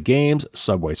 Google Play Games,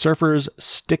 Subway Surfers,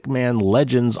 Stickman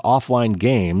Legends Offline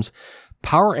Games,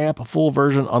 Power Amp Full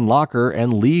Version Unlocker,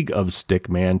 and League of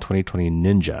Stickman 2020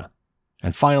 Ninja.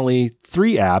 And finally,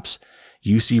 3 apps,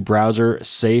 UC Browser,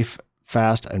 Safe,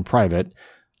 Fast, and Private,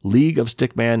 League of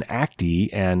Stickman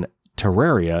Acti, and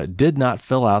Terraria did not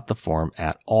fill out the form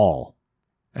at all.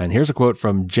 And here's a quote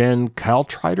from Jen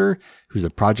Kaltrider, who's a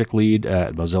project lead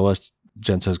at Mozilla.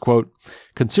 Jen says, quote,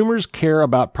 consumers care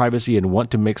about privacy and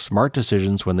want to make smart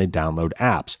decisions when they download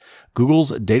apps.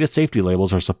 Google's data safety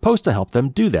labels are supposed to help them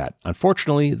do that.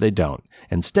 Unfortunately, they don't.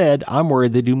 Instead, I'm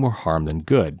worried they do more harm than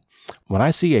good. When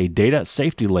I see a data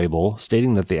safety label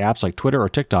stating that the apps like Twitter or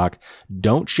TikTok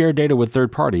don't share data with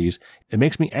third parties, it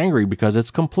makes me angry because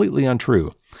it's completely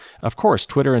untrue. Of course,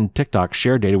 Twitter and TikTok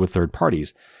share data with third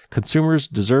parties. Consumers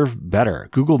deserve better.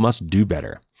 Google must do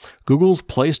better. Google's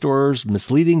Play Store's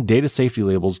misleading data safety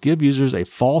labels give users a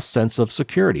false sense of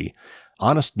security.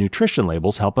 Honest nutrition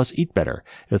labels help us eat better.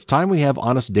 It's time we have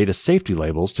honest data safety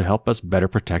labels to help us better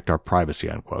protect our privacy,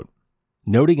 unquote.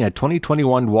 Noting a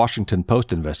 2021 Washington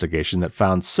Post investigation that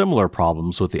found similar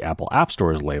problems with the Apple App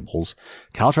Store's labels,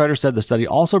 Kaltrider said the study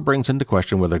also brings into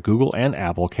question whether Google and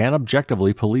Apple can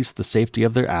objectively police the safety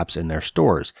of their apps in their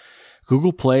stores.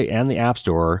 Google Play and the App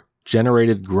Store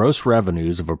generated gross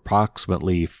revenues of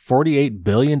approximately $48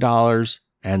 billion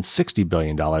and $60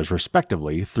 billion,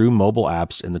 respectively, through mobile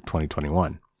apps in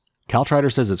 2021.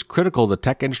 Kaltrider says it's critical the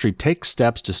tech industry takes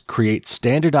steps to create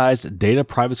standardized data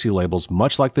privacy labels,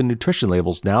 much like the nutrition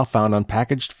labels now found on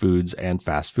packaged foods and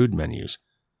fast food menus.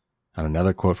 And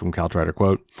another quote from Kaltrider,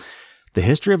 quote, the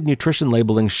history of nutrition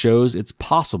labeling shows it's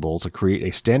possible to create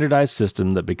a standardized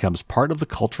system that becomes part of the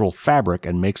cultural fabric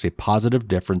and makes a positive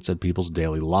difference in people's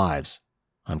daily lives,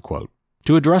 unquote.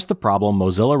 To address the problem,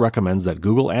 Mozilla recommends that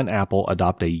Google and Apple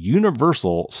adopt a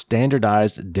universal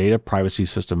standardized data privacy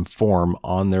system form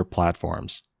on their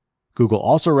platforms. Google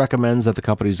also recommends that the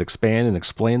companies expand and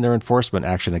explain their enforcement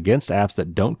action against apps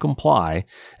that don't comply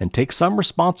and take some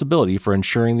responsibility for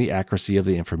ensuring the accuracy of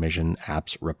the information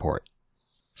apps report.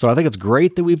 So I think it's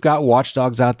great that we've got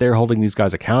watchdogs out there holding these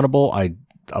guys accountable. I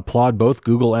applaud both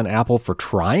Google and Apple for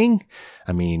trying.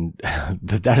 I mean,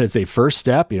 that is a first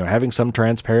step. Having some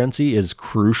transparency is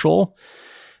crucial,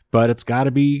 but it's got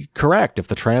to be correct. If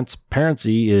the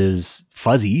transparency is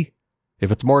fuzzy,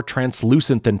 if it's more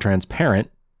translucent than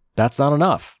transparent, that's not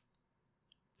enough.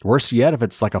 Worse yet, if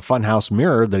it's like a funhouse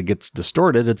mirror that gets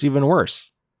distorted, it's even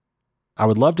worse. I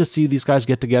would love to see these guys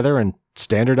get together and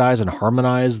standardize and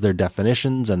harmonize their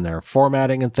definitions and their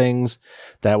formatting and things.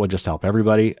 That would just help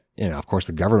everybody. Of course,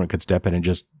 the government could step in and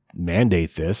just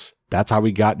mandate this. That's how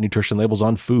we got nutrition labels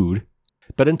on food.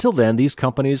 But until then, these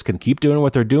companies can keep doing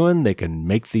what they're doing. They can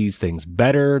make these things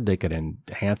better. They can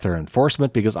enhance their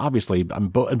enforcement because obviously, in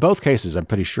both cases, I'm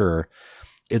pretty sure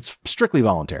it's strictly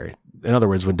voluntary. In other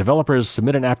words, when developers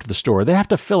submit an app to the store, they have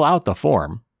to fill out the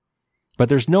form. But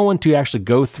there's no one to actually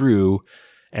go through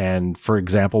and, for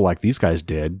example, like these guys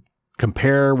did,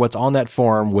 compare what's on that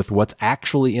form with what's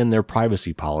actually in their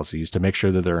privacy policies to make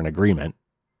sure that they're in agreement.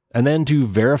 And then to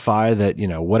verify that,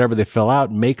 whatever they fill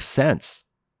out makes sense.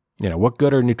 What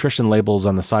good are nutrition labels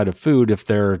on the side of food if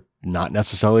they're not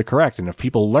necessarily correct? And if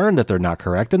people learn that they're not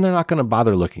correct, then they're not going to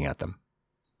bother looking at them.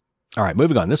 All right,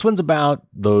 moving on. This one's about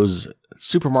those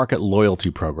supermarket loyalty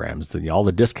programs, all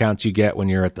the discounts you get when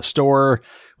you're at the store,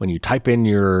 when you type in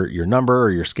your number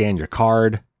or you scan your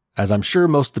card. As I'm sure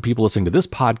most of the people listening to this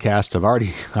podcast have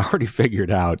already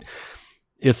figured out,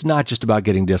 it's not just about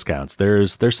getting discounts.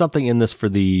 There's something in this for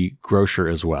the grocer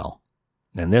as well.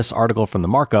 And this article from the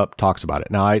Markup talks about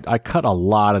it. Now, I cut a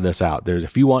lot of this out.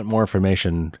 If you want more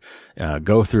information,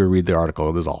 go through and read the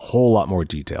article. There's a whole lot more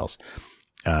details.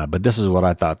 But this is what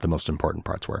I thought the most important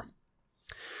parts were.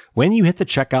 When you hit the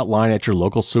checkout line at your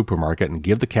local supermarket and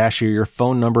give the cashier your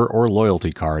phone number or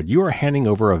loyalty card, you are handing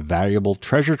over a valuable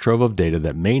treasure trove of data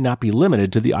that may not be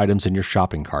limited to the items in your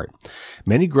shopping cart.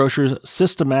 Many grocers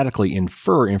systematically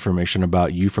infer information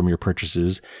about you from your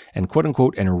purchases and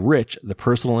quote-unquote enrich the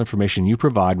personal information you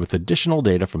provide with additional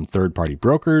data from third-party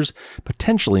brokers,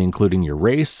 potentially including your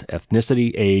race,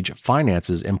 ethnicity, age,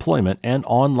 finances, employment, and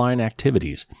online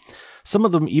activities. Some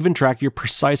of them even track your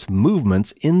precise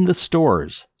movements in the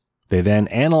stores. They then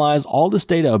analyze all this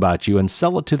data about you and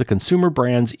sell it to the consumer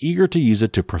brands eager to use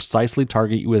it to precisely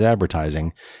target you with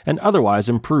advertising and otherwise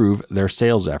improve their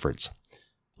sales efforts.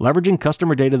 Leveraging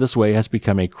customer data this way has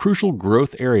become a crucial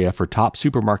growth area for top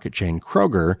supermarket chain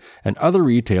Kroger and other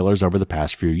retailers over the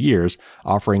past few years,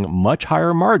 offering much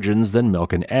higher margins than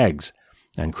milk and eggs.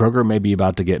 And Kroger may be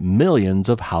about to get millions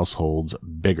of households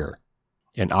bigger.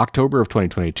 In October of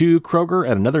 2022, Kroger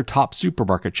and another top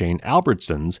supermarket chain,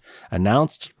 Albertsons,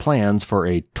 announced plans for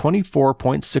a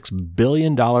 $24.6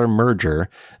 billion merger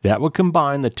that would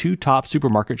combine the two top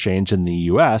supermarket chains in the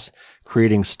U.S.,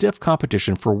 creating stiff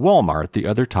competition for Walmart, the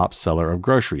other top seller of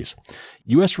groceries.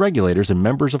 U.S. regulators and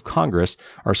members of Congress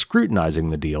are scrutinizing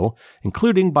the deal,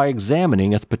 including by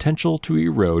examining its potential to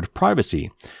erode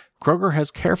privacy. Kroger has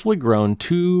carefully grown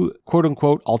two,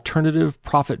 quote-unquote, alternative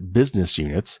profit business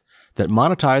units that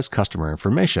monetize customer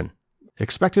information,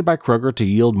 expected by Kroger to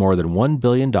yield more than $1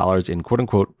 billion in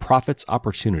quote-unquote profits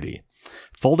opportunity.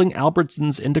 Folding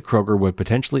Albertsons into Kroger would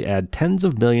potentially add tens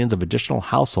of millions of additional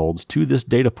households to this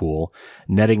data pool,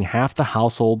 netting half the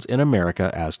households in America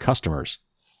as customers.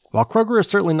 While Kroger is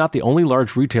certainly not the only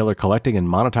large retailer collecting and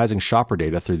monetizing shopper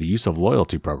data through the use of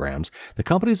loyalty programs, the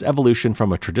company's evolution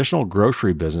from a traditional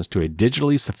grocery business to a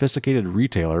digitally sophisticated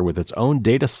retailer with its own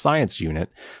data science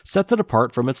unit sets it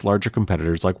apart from its larger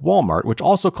competitors like Walmart, which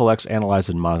also collects, analyzes,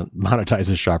 and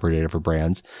monetizes shopper data for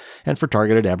brands and for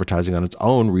targeted advertising on its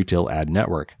own retail ad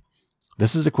network.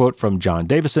 This is a quote from John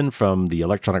Davison from the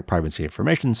Electronic Privacy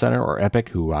Information Center, or EPIC,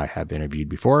 who I have interviewed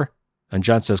before. And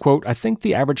John says, quote, "I think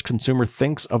the average consumer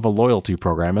thinks of a loyalty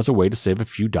program as a way to save a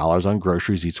few dollars on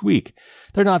groceries each week.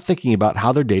 They're not thinking about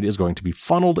how their data is going to be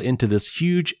funneled into this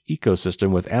huge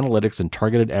ecosystem with analytics and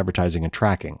targeted advertising and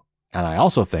tracking. And I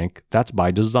also think that's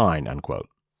by design," unquote.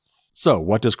 So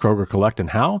what does Kroger collect and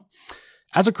how?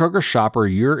 As a Kroger shopper,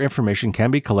 your information can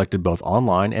be collected both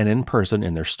online and in person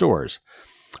in their stores.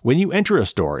 When you enter a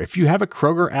store, if you have a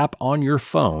Kroger app on your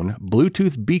phone,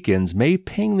 Bluetooth beacons may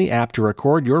ping the app to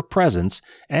record your presence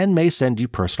and may send you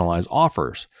personalized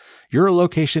offers. Your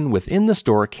location within the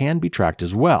store can be tracked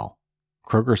as well.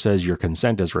 Kroger says your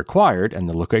consent is required and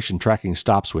the location tracking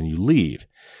stops when you leave.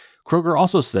 Kroger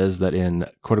also says that in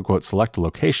quote-unquote select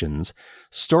locations,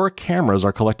 store cameras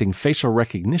are collecting facial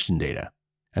recognition data,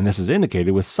 and this is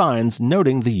indicated with signs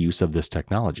noting the use of this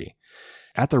technology.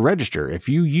 At the register, if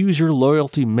you use your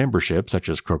loyalty membership, such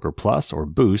as Kroger Plus or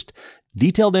Boost,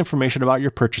 detailed information about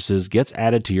your purchases gets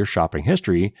added to your shopping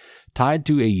history, tied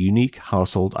to a unique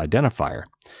household identifier.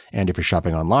 And if you're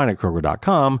shopping online at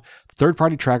Kroger.com,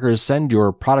 third-party trackers send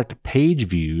your product page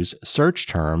views, search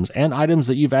terms, and items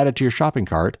that you've added to your shopping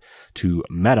cart to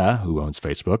Meta, who owns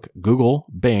Facebook, Google,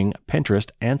 Bing, Pinterest,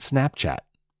 and Snapchat.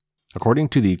 According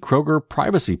to the Kroger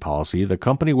privacy policy, the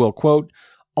company will, quote,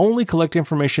 "only collect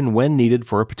information when needed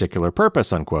for a particular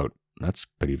purpose," unquote. That's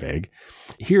pretty vague.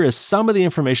 Here is some of the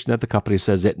information that the company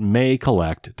says it may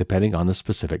collect depending on the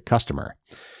specific customer.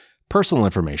 Personal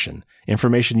information.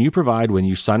 Information you provide when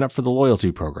you sign up for the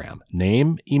loyalty program.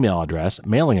 Name, email address,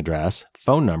 mailing address,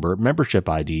 phone number, membership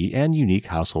ID, and unique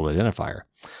household identifier.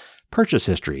 Purchase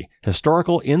history.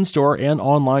 Historical in-store and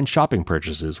online shopping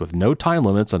purchases with no time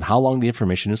limits on how long the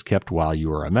information is kept while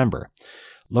you are a member.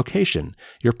 Location.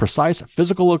 Your precise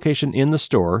physical location in the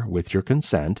store with your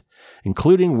consent,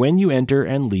 including when you enter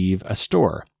and leave a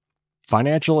store.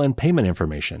 Financial and payment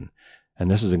information. And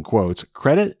this is in quotes,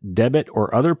 credit, debit,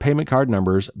 or other payment card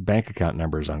numbers, bank account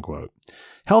numbers, unquote.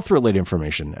 Health-related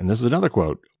information, and this is another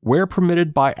quote, where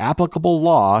permitted by applicable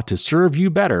law to serve you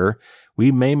better,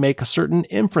 we may make certain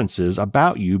inferences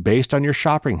about you based on your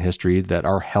shopping history that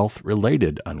are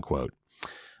health-related, unquote.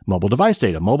 Mobile device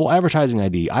data, mobile advertising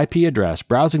ID, IP address,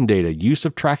 browsing data, use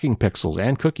of tracking pixels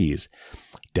and cookies.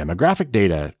 Demographic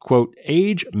data, quote,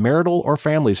 age, marital or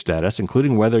family status,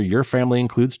 including whether your family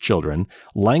includes children,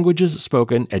 languages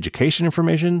spoken, education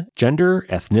information, gender,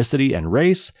 ethnicity and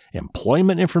race,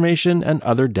 employment information, and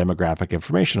other demographic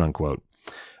information, unquote.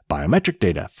 Biometric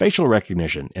data, facial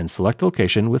recognition, and select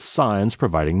location with signs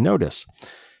providing notice.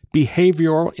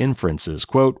 Behavioral inferences,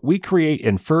 quote, we create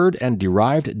inferred and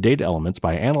derived data elements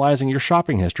by analyzing your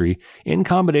shopping history in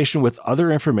combination with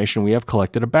other information we have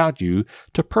collected about you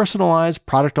to personalize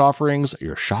product offerings,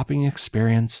 your shopping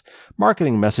experience,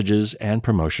 marketing messages, and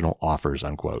promotional offers,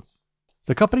 unquote.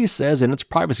 The company says in its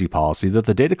privacy policy that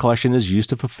the data collection is used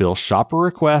to fulfill shopper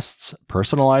requests,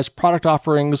 personalize product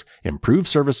offerings, improve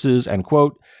services, and,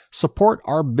 quote, support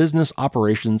our business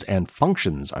operations and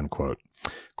functions, unquote.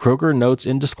 Kroger notes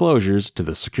in disclosures to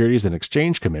the Securities and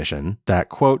Exchange Commission that,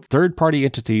 quote, third-party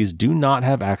entities do not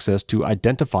have access to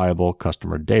identifiable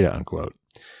customer data, unquote.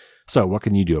 So what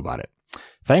can you do about it?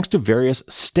 Thanks to various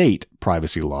state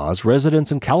privacy laws,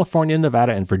 residents in California,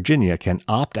 Nevada, and Virginia can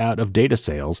opt out of data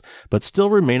sales, but still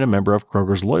remain a member of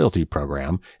Kroger's loyalty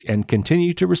program and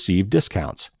continue to receive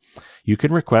discounts. You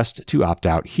can request to opt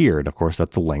out here, and of course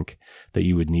that's the link that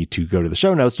you would need to go to the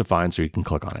show notes to find so you can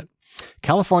click on it.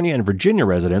 California and Virginia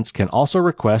residents can also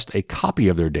request a copy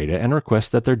of their data and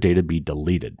request that their data be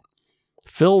deleted.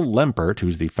 Phil Lempert,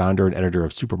 who's the founder and editor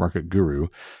of Supermarket Guru,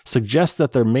 suggests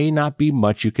that there may not be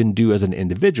much you can do as an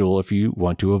individual if you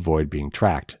want to avoid being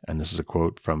tracked. And this is a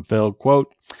quote from Phil,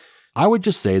 quote, I would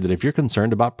just say that if you're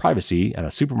concerned about privacy and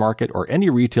a supermarket or any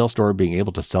retail store being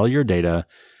able to sell your data,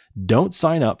 don't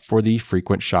sign up for the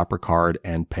frequent shopper card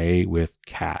and pay with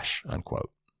cash, unquote.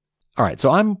 All right,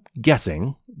 so I'm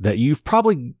guessing that you've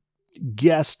probably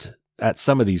guessed at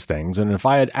some of these things. And if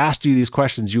I had asked you these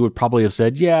questions, you would probably have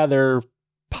said, yeah, they're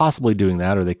possibly doing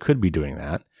that, or they could be doing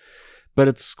that. But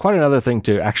it's quite another thing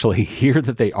to actually hear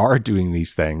that they are doing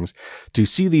these things, to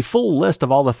see the full list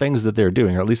of all the things that they're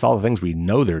doing, or at least all the things we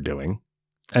know they're doing,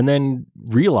 and then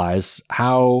realize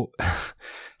how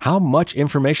much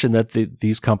information that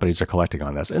these companies are collecting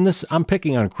on this. And this, I'm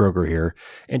picking on Kroger here,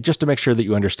 and just to make sure that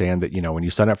you understand that, when you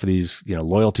sign up for these,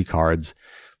 loyalty cards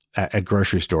at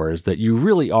grocery stores, that you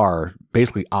really are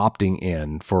basically opting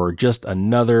in for just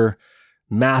another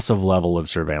massive level of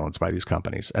surveillance by these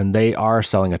companies. And they are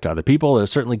selling it to other people. They're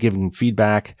certainly giving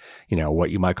feedback,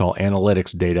 what you might call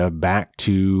analytics data back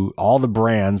to all the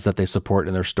brands that they support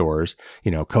in their stores.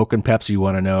 Coke and Pepsi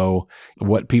want to know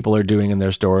what people are doing in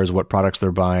their stores, what products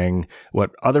they're buying,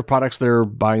 what other products they're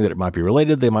buying that it might be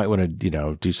related. They might want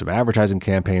to, do some advertising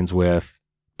campaigns with.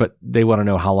 But they want to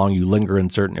know how long you linger in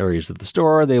certain areas of the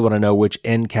store. They want to know which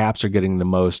end caps are getting the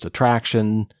most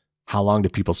attraction. How long do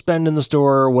people spend in the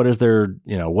store? What is their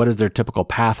typical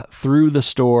path through the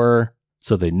store?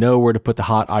 So they know where to put the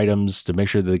hot items to make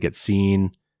sure that they get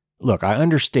seen. Look, I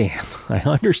understand. I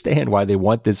understand why they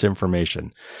want this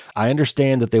information. I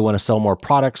understand that they want to sell more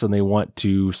products and they want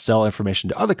to sell information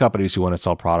to other companies who want to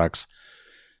sell products.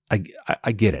 I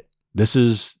get it. This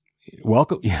is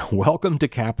welcome to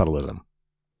capitalism.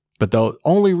 But the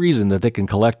only reason that they can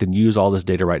collect and use all this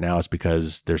data right now is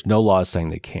because there's no laws saying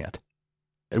they can't.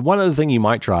 And one other thing you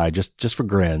might try, just for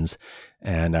grins,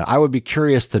 and I would be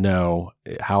curious to know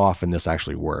how often this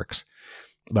actually works.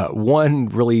 But one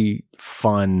really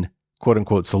fun, quote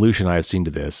unquote, solution I have seen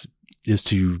to this is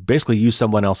to basically use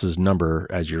someone else's number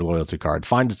as your loyalty card.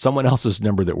 Find someone else's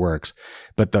number that works.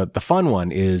 But the fun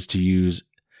one is to use,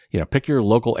 pick your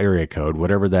local area code,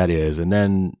 whatever that is. And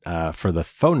then for the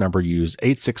phone number, use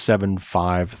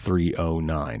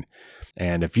 867-5309.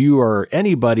 And if you are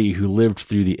anybody who lived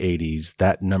through the 80s,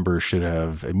 that number should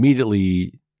have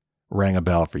immediately rang a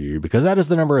bell for you, because that is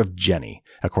the number of Jenny,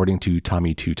 according to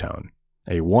Tommy Tutone,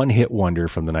 a one-hit wonder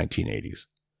from the 1980s.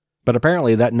 But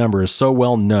apparently that number is so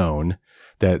well known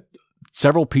that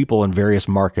several people in various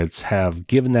markets have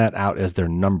given that out as their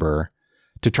number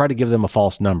to try to give them a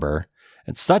false number,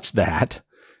 and such that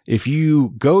if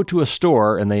you go to a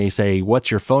store and they say,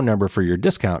 "What's your phone number for your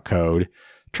discount code?"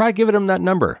 try giving them that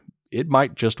number. It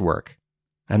might just work.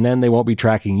 And then they won't be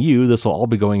tracking you. This will all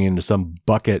be going into some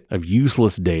bucket of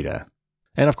useless data.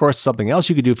 And of course, something else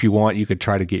you could do if you want, you could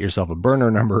try to get yourself a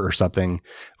burner number or something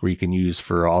where you can use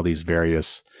for all these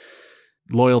various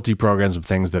loyalty programs and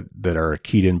things that are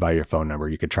keyed in by your phone number.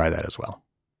 You could try that as well.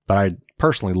 But I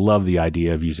personally love the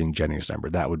idea of using Jenny's number.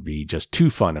 That would be just too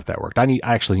fun if that worked. I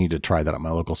actually need to try that at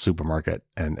my local supermarket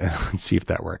and see if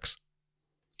that works.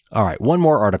 All right, one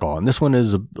more article, and this one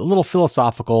is a little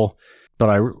philosophical, but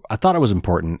I thought it was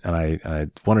important, and I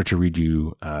wanted to read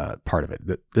you part of it.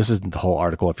 This isn't the whole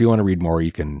article. If you want to read more,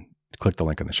 you can click the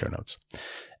link in the show notes.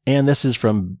 And this is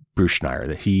from Bruce Schneier,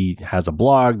 that he has a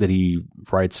blog that he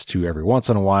writes to every once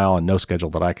in a while, and no schedule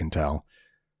that I can tell.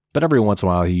 But every once in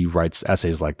a while, he writes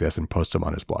essays like this and posts them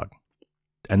on his blog.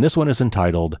 And this one is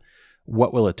entitled,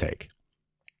 "What Will It Take?"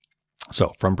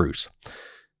 So, from Bruce.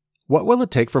 What will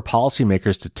it take for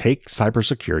policymakers to take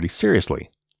cybersecurity seriously?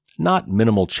 Not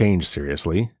minimal change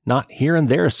seriously, not here and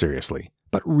there seriously,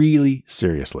 but really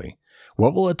seriously.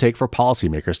 What will it take for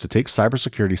policymakers to take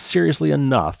cybersecurity seriously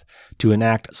enough to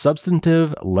enact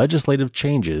substantive legislative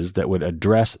changes that would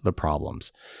address the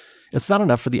problems? It's not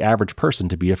enough for the average person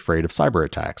to be afraid of cyber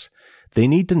attacks. They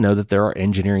need to know that there are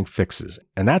engineering fixes,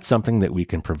 and that's something that we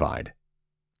can provide.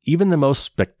 Even the most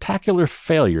spectacular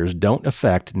failures don't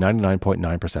affect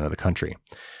 99.9% of the country.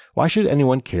 Why should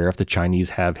anyone care if the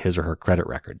Chinese have his or her credit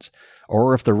records,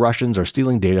 or if the Russians are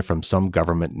stealing data from some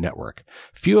government network?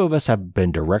 Few of us have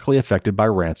been directly affected by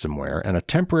ransomware, and a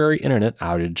temporary internet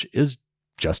outage is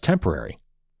just temporary.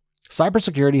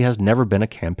 Cybersecurity has never been a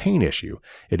campaign issue.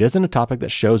 It isn't a topic that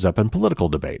shows up in political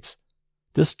debates.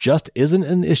 This just isn't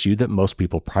an issue that most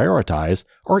people prioritize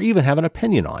or even have an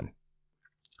opinion on.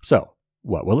 So,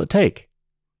 what will it take?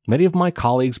 Many of my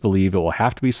colleagues believe it will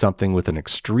have to be something with an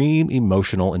extreme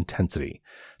emotional intensity,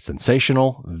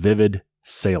 sensational, vivid,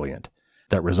 salient,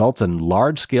 that results in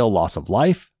large-scale loss of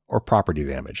life or property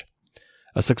damage.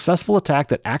 A successful attack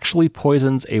that actually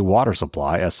poisons a water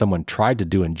supply, as someone tried to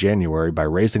do in January by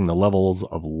raising the levels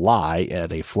of lye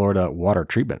at a Florida water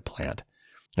treatment plant.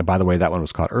 And by the way, that one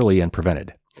was caught early and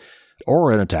prevented.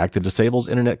 Or an attack that disables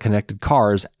internet-connected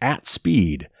cars at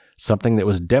speed, something that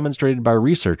was demonstrated by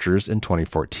researchers in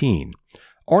 2014.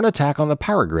 Or an attack on the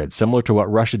power grid, similar to what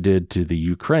Russia did to the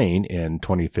Ukraine in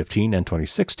 2015 and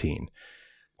 2016.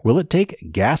 Will it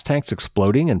take gas tanks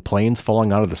exploding and planes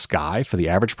falling out of the sky for the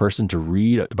average person to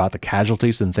read about the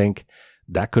casualties and think,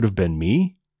 that could have been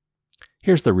me?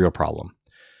 Here's the real problem.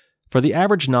 For the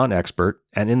average non-expert,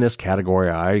 and in this category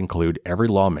I include every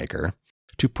lawmaker,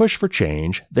 to push for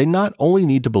change, they not only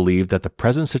need to believe that the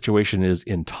present situation is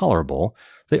intolerable,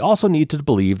 they also need to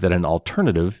believe that an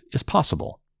alternative is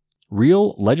possible.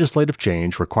 Real legislative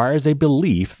change requires a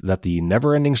belief that the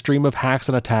never-ending stream of hacks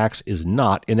and attacks is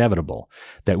not inevitable,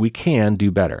 that we can do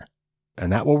better.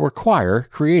 And that will require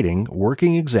creating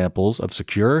working examples of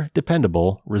secure,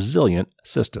 dependable, resilient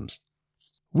systems.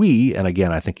 We, and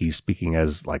again I think he's speaking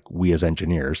as we as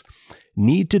engineers,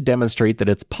 need to demonstrate that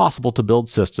it's possible to build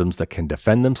systems that can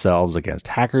defend themselves against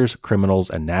hackers, criminals,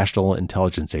 and national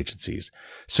intelligence agencies,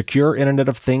 secure Internet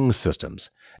of Things systems,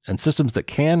 and systems that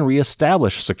can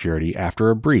reestablish security after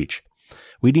a breach.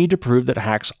 We need to prove that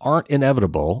hacks aren't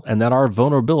inevitable and that our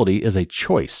vulnerability is a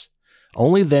choice.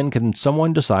 Only then can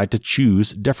someone decide to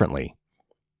choose differently.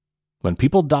 When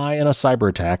people die in a cyber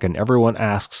attack and everyone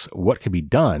asks what can be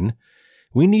done,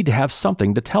 we need to have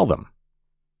something to tell them.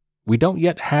 We don't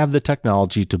yet have the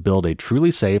technology to build a truly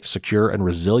safe, secure, and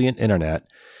resilient internet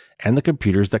and the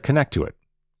computers that connect to it.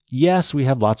 Yes, we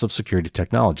have lots of security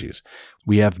technologies.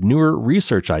 We have newer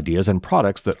research ideas and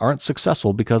products that aren't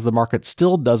successful because the market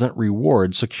still doesn't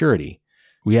reward security.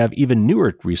 We have even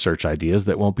newer research ideas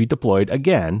that won't be deployed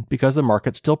again because the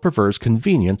market still prefers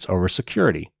convenience over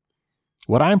security.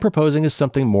 What I'm proposing is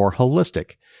something more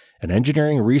holistic, an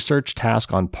engineering research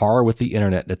task on par with the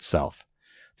internet itself.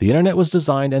 The internet was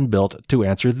designed and built to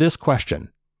answer this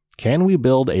question: can we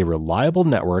build a reliable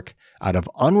network out of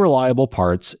unreliable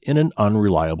parts in an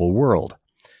unreliable world?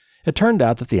 It turned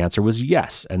out that the answer was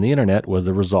yes, and the internet was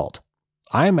the result.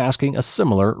 I am asking a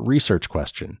similar research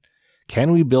question.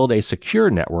 Can we build a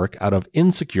secure network out of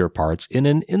insecure parts in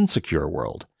an insecure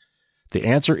world? The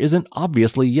answer isn't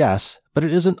obviously yes, but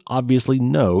it isn't obviously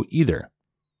no either.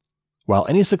 While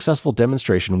any successful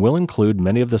demonstration will include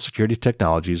many of the security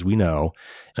technologies we know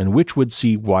and which would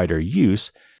see wider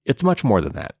use, it's much more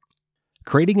than that.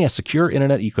 Creating a secure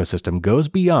internet ecosystem goes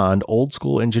beyond old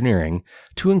school engineering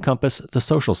to encompass the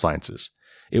social sciences.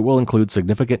 It will include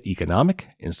significant economic,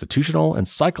 institutional, and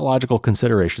psychological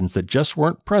considerations that just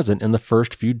weren't present in the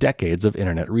first few decades of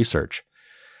internet research.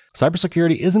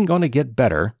 Cybersecurity isn't going to get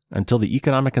better until the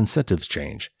economic incentives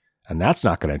change, and that's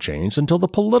not going to change until the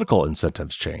political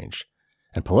incentives change.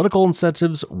 And political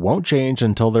incentives won't change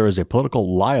until there is a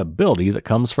political liability that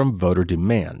comes from voter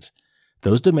demands.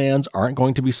 Those demands aren't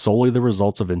going to be solely the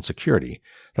results of insecurity.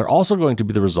 They're also going to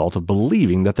be the result of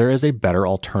believing that there is a better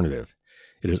alternative.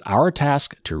 It is our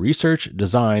task to research,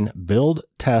 design, build,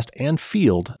 test, and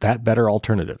field that better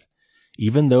alternative,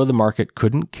 even though the market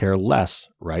couldn't care less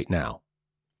right now.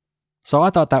 So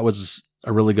I thought that was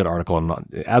a really good article.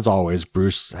 And as always,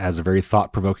 Bruce has a very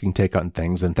thought-provoking take on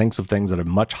things and thinks of things at a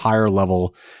much higher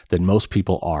level than most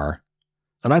people are.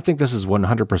 And I think this is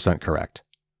 100% correct.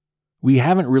 We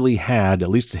haven't really had, at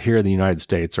least here in the United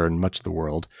States or in much of the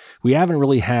world, we haven't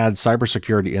really had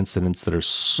cybersecurity incidents that are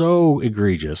so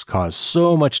egregious, cause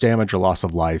so much damage or loss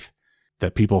of life,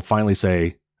 that people finally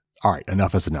say, all right,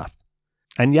 enough is enough.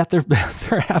 And yet there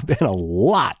have been a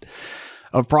lot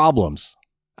of problems.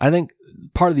 I think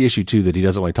part of the issue, too, that he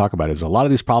doesn't really talk about is a lot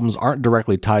of these problems aren't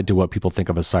directly tied to what people think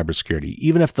of as cybersecurity.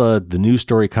 Even if the news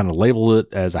story kind of labeled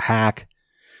it as a hack,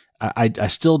 I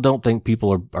still don't think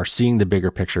people are seeing the bigger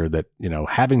picture that,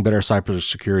 having better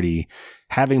cybersecurity,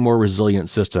 having more resilient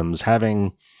systems,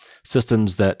 having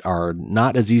systems that are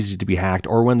not as easy to be hacked,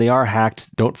 or when they are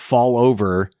hacked, don't fall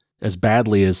over as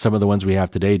badly as some of the ones we have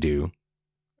today do.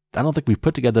 I don't think we've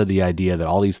put together the idea that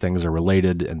all these things are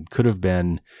related and could have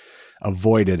been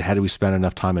avoided had we spent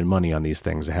enough time and money on these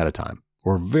things ahead of time.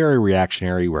 We're very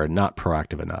reactionary. We're not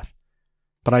proactive enough.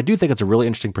 But I do think it's a really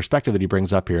interesting perspective that he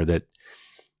brings up here, that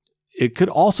it could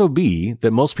also be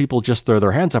that most people just throw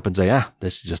their hands up and say,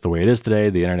 this is just the way it is today.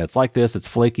 The internet's like this. It's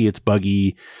flaky. It's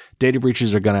buggy. Data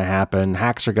breaches are going to happen.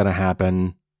 Hacks are going to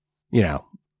happen.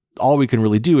 All we can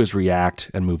really do is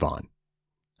react and move on.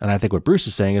 And I think what Bruce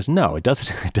is saying is, no, it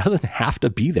doesn't have to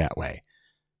be that way.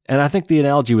 And I think the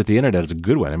analogy with the internet is a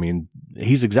good one. I mean,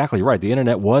 he's exactly right. The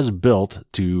internet was built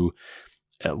to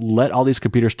let all these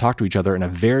computers talk to each other in a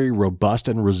very robust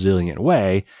and resilient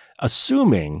way,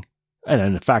 assuming, and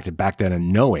in fact, back then,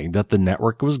 and knowing that the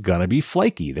network was going to be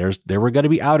flaky. There were going to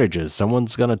be outages.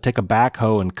 Someone's going to take a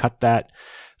backhoe and cut that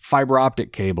fiber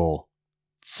optic cable.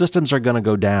 Systems are going to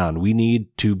go down. We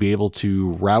need to be able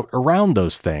to route around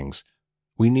those things.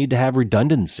 We need to have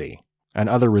redundancy and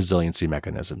other resiliency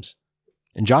mechanisms.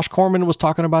 And Josh Corman was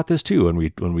talking about this too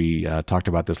when we talked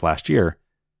about this last year.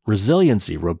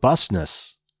 Resiliency,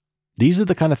 robustness. These are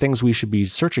the kind of things we should be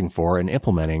searching for and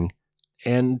implementing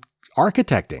and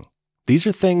architecting. These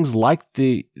are things like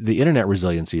the internet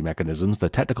resiliency mechanisms, the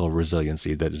technical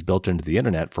resiliency that is built into the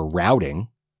internet for routing,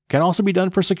 can also be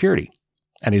done for security.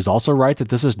 And he's also right that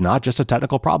this is not just a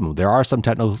technical problem. There are some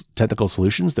technical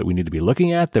solutions that we need to be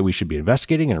looking at, that we should be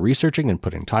investigating and researching and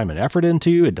putting time and effort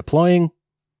into and deploying.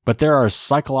 But there are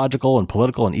psychological and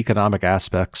political and economic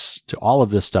aspects to all of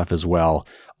this stuff as well.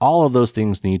 All of those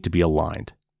things need to be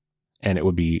aligned. And it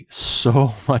would be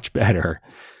so much better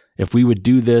if we would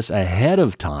do this ahead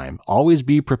of time, always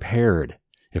be prepared,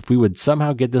 if we would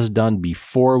somehow get this done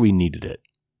before we needed it,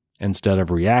 instead of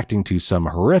reacting to some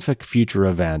horrific future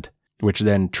event, which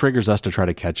then triggers us to try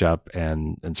to catch up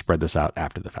and spread this out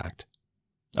after the fact.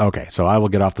 Okay, so I will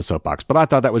get off the soapbox, but I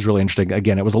thought that was really interesting.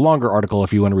 Again, it was a longer article.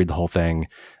 If you want to read the whole thing,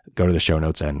 go to the show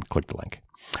notes and click the link.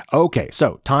 Okay,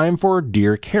 so time for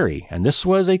Dear Carrie. And this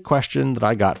was a question that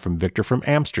I got from Victor from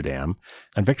Amsterdam.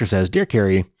 And Victor says, Dear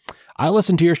Carrie, I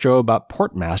listened to your show about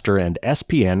Portmaster and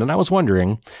SPN, and I was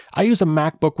wondering, I use a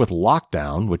MacBook with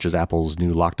Lockdown, which is Apple's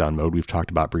new lockdown mode we've talked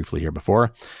about briefly here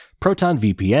before, Proton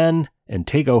VPN,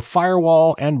 Intego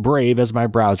Firewall, and Brave as my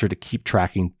browser to keep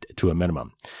tracking to a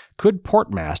minimum. Could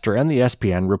Portmaster and the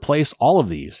SPN replace all of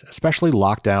these, especially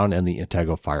Lockdown and the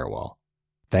Intego Firewall?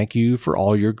 Thank you for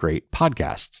all your great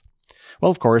podcasts. Well,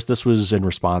 of course, this was in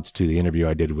response to the interview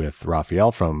I did with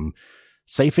Raphael from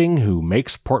Safing, who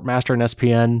makes Portmaster and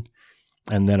SPN.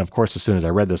 And then, of course, as soon as I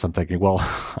read this, I'm thinking, well,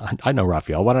 I know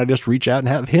Raphael. Why don't I just reach out and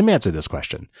have him answer this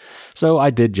question? So I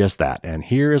did just that. And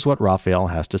here is what Raphael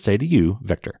has to say to you,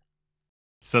 Victor.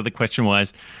 So the question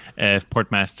was if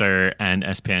Portmaster and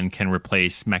SPN can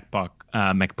replace MacBook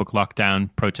Lockdown,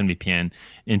 Proton VPN,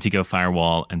 Intego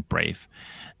Firewall, and Brave.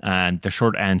 And the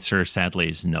short answer, sadly,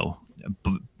 is no.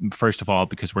 First of all,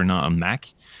 because we're not on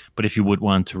Mac. But if you would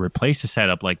want to replace a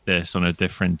setup like this on a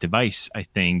different device, I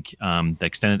think the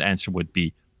extended answer would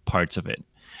be parts of it.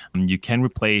 You can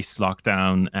replace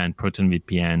Lockdown and Proton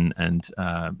VPN and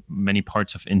many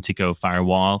parts of Intego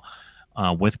Firewall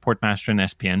with Portmaster and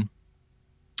SPN.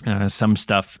 Some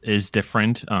stuff is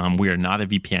different. We are not a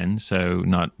VPN, so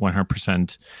not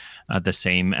 100% the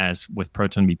same as with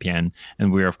ProtonVPN.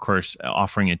 And we're, of course,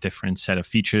 offering a different set of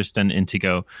features than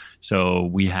Intego. So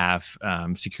we have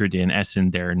secure DNS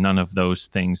in there. None of those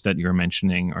things that you're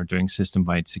mentioning are doing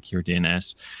system-wide secure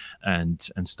DNS and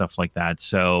stuff like that.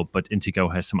 So, but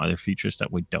Intego has some other features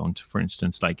that we don't. For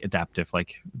instance, like adaptive,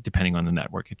 like depending on the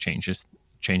network, it changes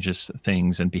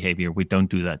things and behavior. We don't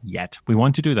do that yet. We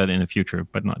want to do that in the future,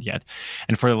 but not yet.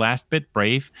 And for the last bit,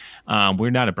 Brave, we're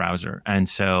not a browser. And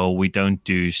so we don't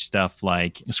do stuff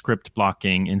like script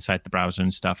blocking inside the browser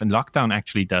and stuff. And Lockdown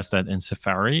actually does that in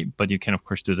Safari, but you can, of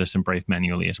course, do this in Brave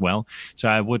manually as well. So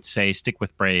I would say stick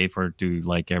with Brave or do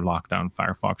like a Lockdown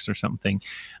Firefox or something.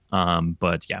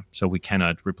 But yeah, so we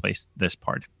cannot replace this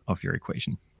part of your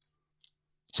equation.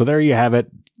 So there you have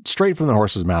it, straight from the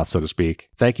horse's mouth, so to speak.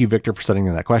 Thank you, Victor, for sending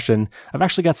in that question. I've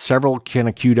actually got several kind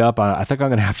of queued up. I think I'm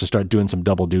going to have to start doing some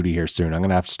double duty here soon. I'm going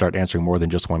to have to start answering more than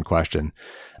just one question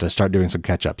to start doing some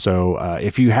catch up. So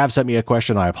if you have sent me a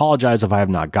question, I apologize if I have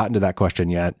not gotten to that question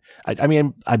yet. I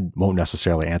mean, I won't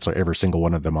necessarily answer every single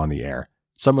one of them on the air.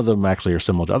 Some of them actually are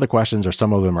similar to other questions, or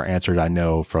some of them are answered, I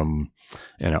know, from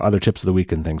other tips of the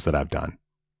week and things that I've done.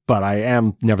 But I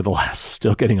am, nevertheless,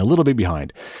 still getting a little bit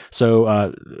behind.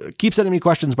 So keep sending me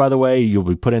questions, by the way. You'll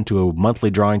be put into a monthly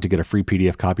drawing to get a free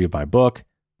PDF copy of my book.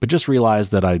 But just realize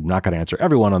that I'm not going to answer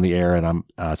everyone on the air. And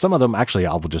some of them, actually,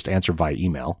 I'll just answer via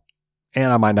email.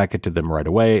 And I might not get to them right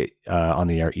away on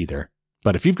the air either.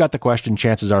 But if you've got the question,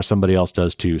 chances are somebody else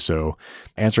does too. So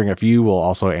answering it for you will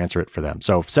also answer it for them.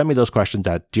 So send me those questions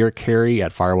at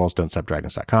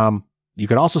dearcarey@firewallsdon'tstopdragons.com. You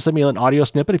can also send me an audio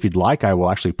snippet if you'd like. I will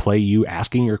actually play you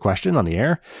asking your question on the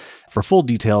air. For full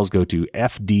details, go to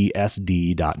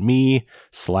fdsd.me/Q&A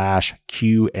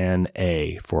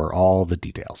for all the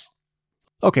details.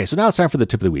 Okay, so now it's time for the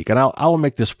tip of the week, and I will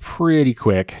make this pretty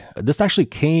quick. This actually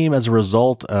came as a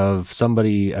result of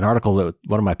an article that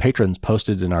one of my patrons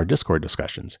posted in our Discord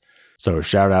discussions. So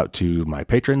shout out to my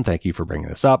patron. Thank you for bringing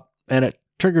this up. And it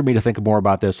triggered me to think more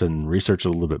about this and research it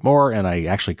a little bit more. And I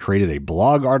actually created a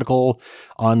blog article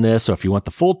on this. So if you want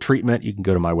the full treatment, you can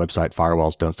go to my website,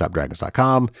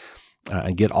 firewallsdon'tstopdragons.com,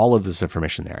 and get all of this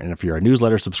information there. And if you're a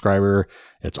newsletter subscriber,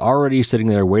 it's already sitting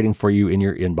there waiting for you in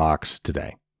your inbox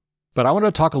today. But I want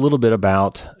to talk a little bit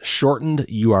about shortened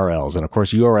URLs. And of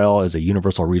course, URL is a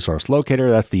universal resource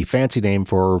locator. That's the fancy name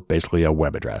for basically a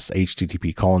web address,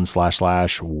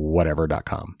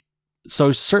 http://whatever.com.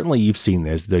 So certainly you've seen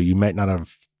this, though you might not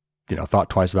have, thought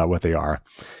twice about what they are.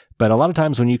 But a lot of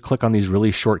times when you click on these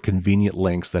really short, convenient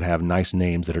links that have nice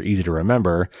names that are easy to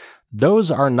remember,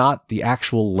 those are not the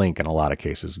actual link in a lot of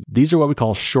cases. These are what we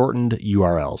call shortened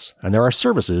URLs. And there are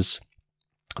services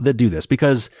that do this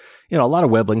because, a lot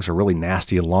of web links are really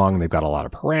nasty and long. They've got a lot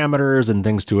of parameters and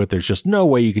things to it. There's just no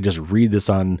way you could just read this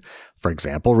on, for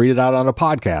example, read it out on a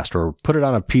podcast or put it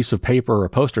on a piece of paper or a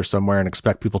poster somewhere and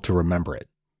expect people to remember it.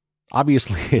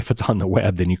 Obviously, if it's on the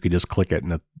web, then you could just click it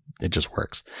and it just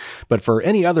works. But for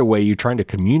any other way you're trying to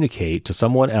communicate to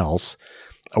someone else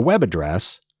a web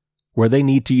address where they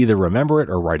need to either remember it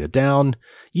or write it down,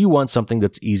 you want something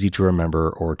that's easy to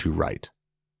remember or to write.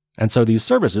 And so these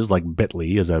services like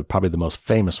Bitly is probably the most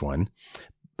famous one.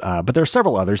 But there are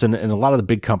several others, and a lot of the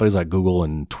big companies like Google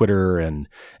and Twitter and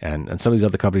some of these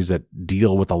other companies that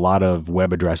deal with a lot of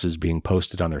web addresses being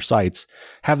posted on their sites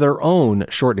have their own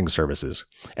shortening services.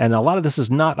 And a lot of this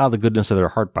is not out of the goodness of their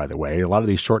heart, by the way. A lot of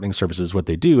these shortening services, what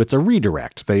they do, it's a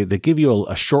redirect. They give you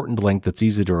a shortened link that's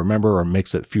easy to remember or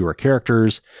makes it fewer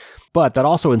characters. But that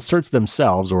also inserts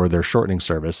themselves or their shortening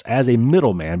service as a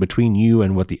middleman between you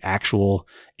and what the actual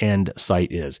end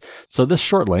site is. So this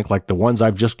short link, like the ones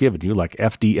I've just given you, like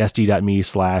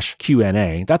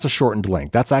fdsd.me/Q&A, that's a shortened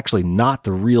link. That's actually not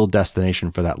the real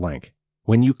destination for that link.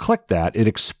 When you click that, it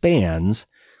expands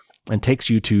and takes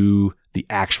you to the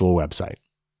actual website.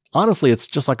 Honestly, it's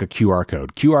just like a QR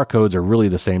code. QR codes are really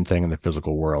the same thing in the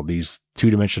physical world. These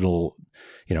two-dimensional,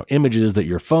 images that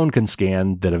your phone can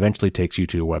scan that eventually takes you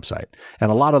to a website. And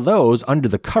a lot of those under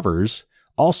the covers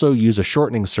also use a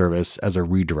shortening service as a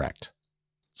redirect.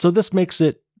 So this makes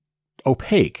it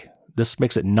opaque. This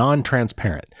makes it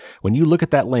non-transparent. When you look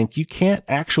at that link, you can't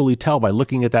actually tell by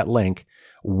looking at that link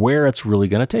where it's really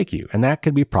going to take you. And that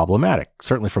could be problematic,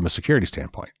 certainly from a security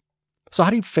standpoint. So how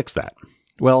do you fix that?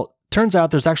 Well, turns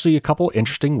out there's actually a couple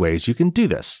interesting ways you can do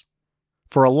this.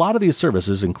 For a lot of these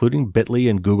services, including Bitly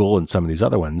and Google and some of these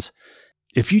other ones,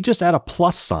 if you just add a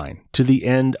plus sign to the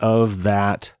end of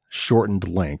that shortened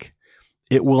link,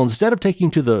 it will instead of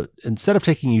taking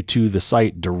you to the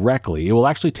site directly, it will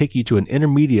actually take you to an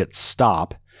intermediate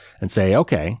stop and say,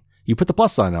 okay, you put the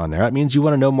plus sign on there. That means you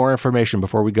want to know more information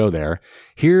before we go there.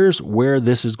 Here's where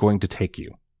this is going to take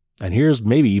you. And here's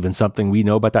maybe even something we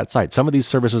know about that site. Some of these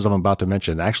services I'm about to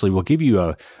mention actually will give you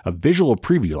a visual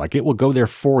preview. Like it will go there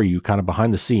for you kind of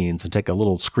behind the scenes and take a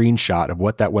little screenshot of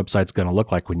what that website's going to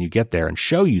look like when you get there and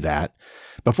show you that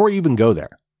before you even go there.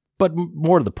 But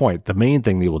more to the point, the main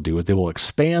thing they will do is they will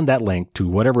expand that link to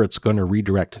whatever it's going to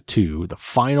redirect to, the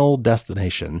final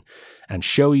destination, and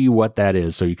show you what that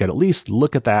is. So you can at least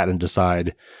look at that and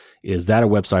decide, is that a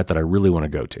website that I really want to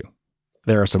go to?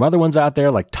 There are some other ones out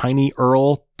there like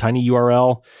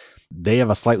TinyURL. They have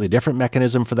a slightly different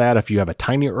mechanism for that. If you have a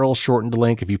TinyURL shortened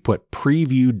link, if you put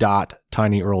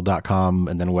preview.tinyurl.com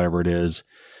and then whatever it is,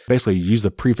 basically use the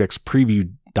prefix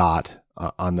preview dot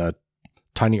on the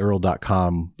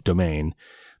tinyurl.com domain,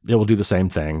 it will do the same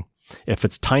thing. If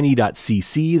it's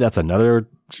tiny.cc, that's another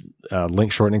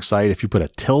link shortening site. If you put a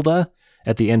tilde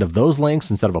at the end of those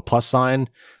links instead of a plus sign,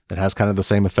 that has kind of the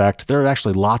same effect. There are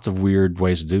actually lots of weird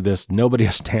ways to do this. Nobody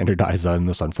has standardized on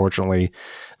this, unfortunately.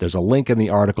 There's a link in the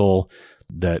article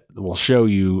that will show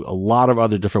you a lot of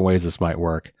other different ways this might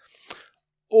work.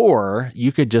 Or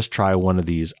you could just try one of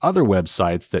these other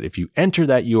websites that if you enter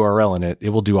that URL in it, it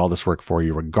will do all this work for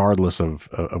you regardless of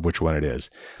which one it is.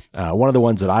 One of the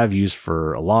ones that I've used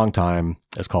for a long time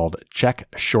is called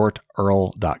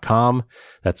checkshorturl.com.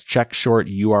 That's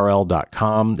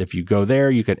checkshorturl.com. If you go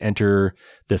there, you can enter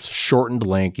this shortened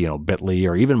link, bit.ly,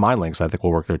 or even my links I think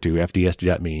will work there too,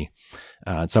 fdsd.me.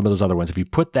 And some of those other ones. If you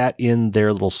put that in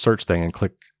their little search thing and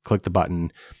click the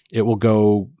button, it will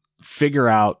go figure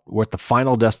out what the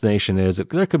final destination is.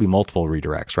 There could be multiple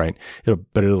redirects, right?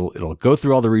 It'll go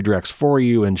through all the redirects for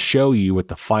you and show you what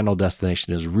the final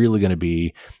destination is really going to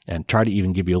be, and try to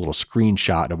even give you a little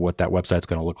screenshot of what that website's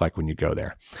going to look like when you go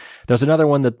there. There's another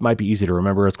one that might be easy to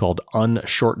remember. It's called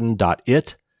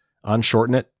unshorten.it.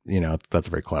 Unshorten it. That's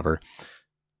very clever.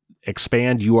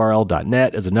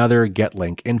 expandurl.net is another.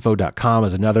 getlinkinfo.com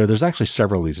is another. There's actually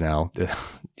several of these now.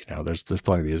 There's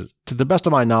plenty of these. To the best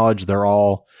of my knowledge, they're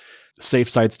all safe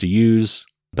sites to use.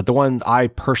 But the one I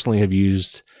personally have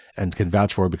used and can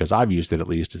vouch for because I've used it at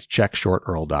least is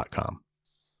checkshorturl.com.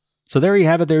 So there you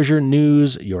have it. There's your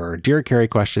news, your Dear Carrie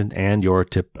question, and your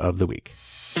tip of the week.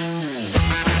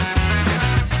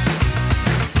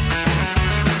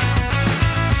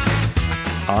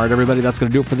 All right, everybody, that's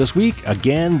going to do it for this week.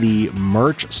 Again, the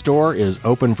merch store is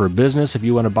open for business. If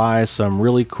you want to buy some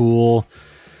really cool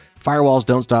Firewalls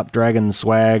Don't Stop Dragon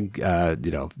swag,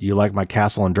 you like my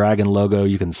Castle and Dragon logo,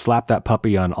 you can slap that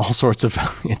puppy on all sorts of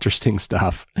interesting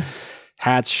stuff.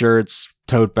 Hats, shirts,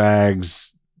 tote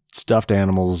bags, stuffed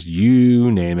animals, you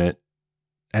name it.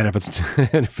 And if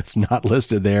it's not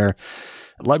listed there,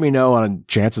 let me know. And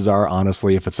chances are,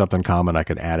 honestly, if it's something common, I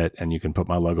can add it and you can put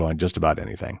my logo on just about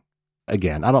anything.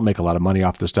 Again, I don't make a lot of money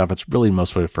off this stuff. It's really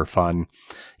mostly for fun,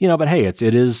 but hey, it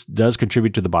does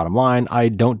contribute to the bottom line. I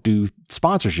don't do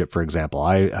sponsorship, for example.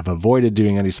 I have avoided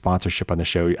doing any sponsorship on the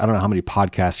show. I don't know how many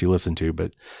podcasts you listen to,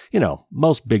 but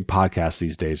most big podcasts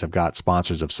these days have got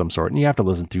sponsors of some sort, and you have to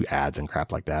listen through ads and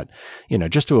crap like that,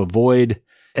 just to avoid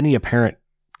any apparent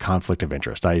conflict of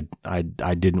interest. I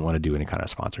didn't want to do any kind of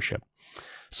sponsorship.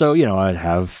 So, I'd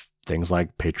have things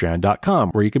like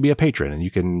patreon.com where you can be a patron and you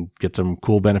can get some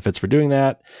cool benefits for doing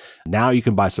that. Now you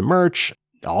can buy some merch.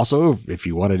 Also, if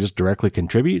you want to just directly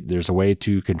contribute, there's a way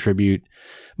to contribute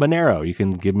Monero. You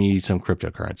can give me some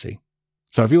cryptocurrency.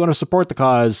 So if you want to support the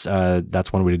cause,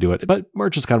 that's one way to do it. But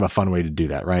merch is kind of a fun way to do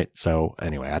that, right? So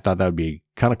anyway, I thought that would be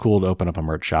kind of cool to open up a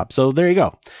merch shop. So there you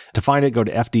go. To find it, go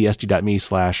to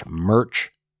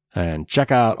fdsd.me/merch and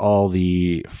check out all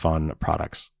the fun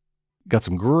products. Got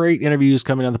some great interviews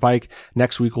coming down the pike.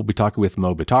 Next week, we'll be talking with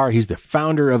Mo Bitar. He's the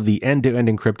founder of the end-to-end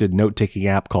encrypted note-taking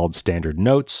app called Standard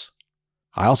Notes.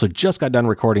 I also just got done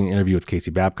recording an interview with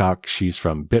Casey Babcock. She's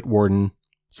from Bitwarden,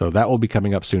 so that will be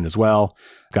coming up soon as well.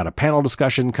 Got a panel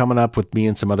discussion coming up with me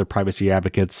and some other privacy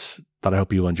advocates that I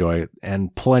hope you'll enjoy,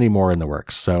 and plenty more in the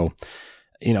works. So,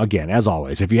 again, as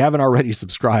always, if you haven't already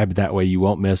subscribed, that way you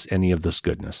won't miss any of this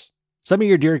goodness. Send me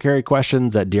your Dear Carrie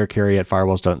questions at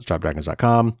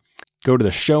dearcarrie@firewallsdon'tstopdragons.com. Go to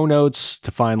the show notes to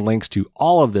find links to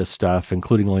all of this stuff,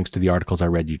 including links to the articles I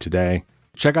read you today.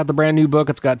 Check out the brand new book.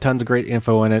 It's got tons of great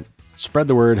info in it. Spread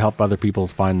the word, help other people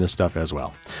find this stuff as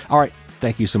well. All right.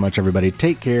 Thank you so much, everybody.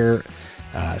 Take care.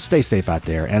 Stay safe out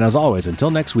there. And as always, until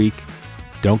next week,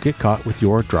 don't get caught with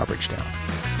your drawbridge down.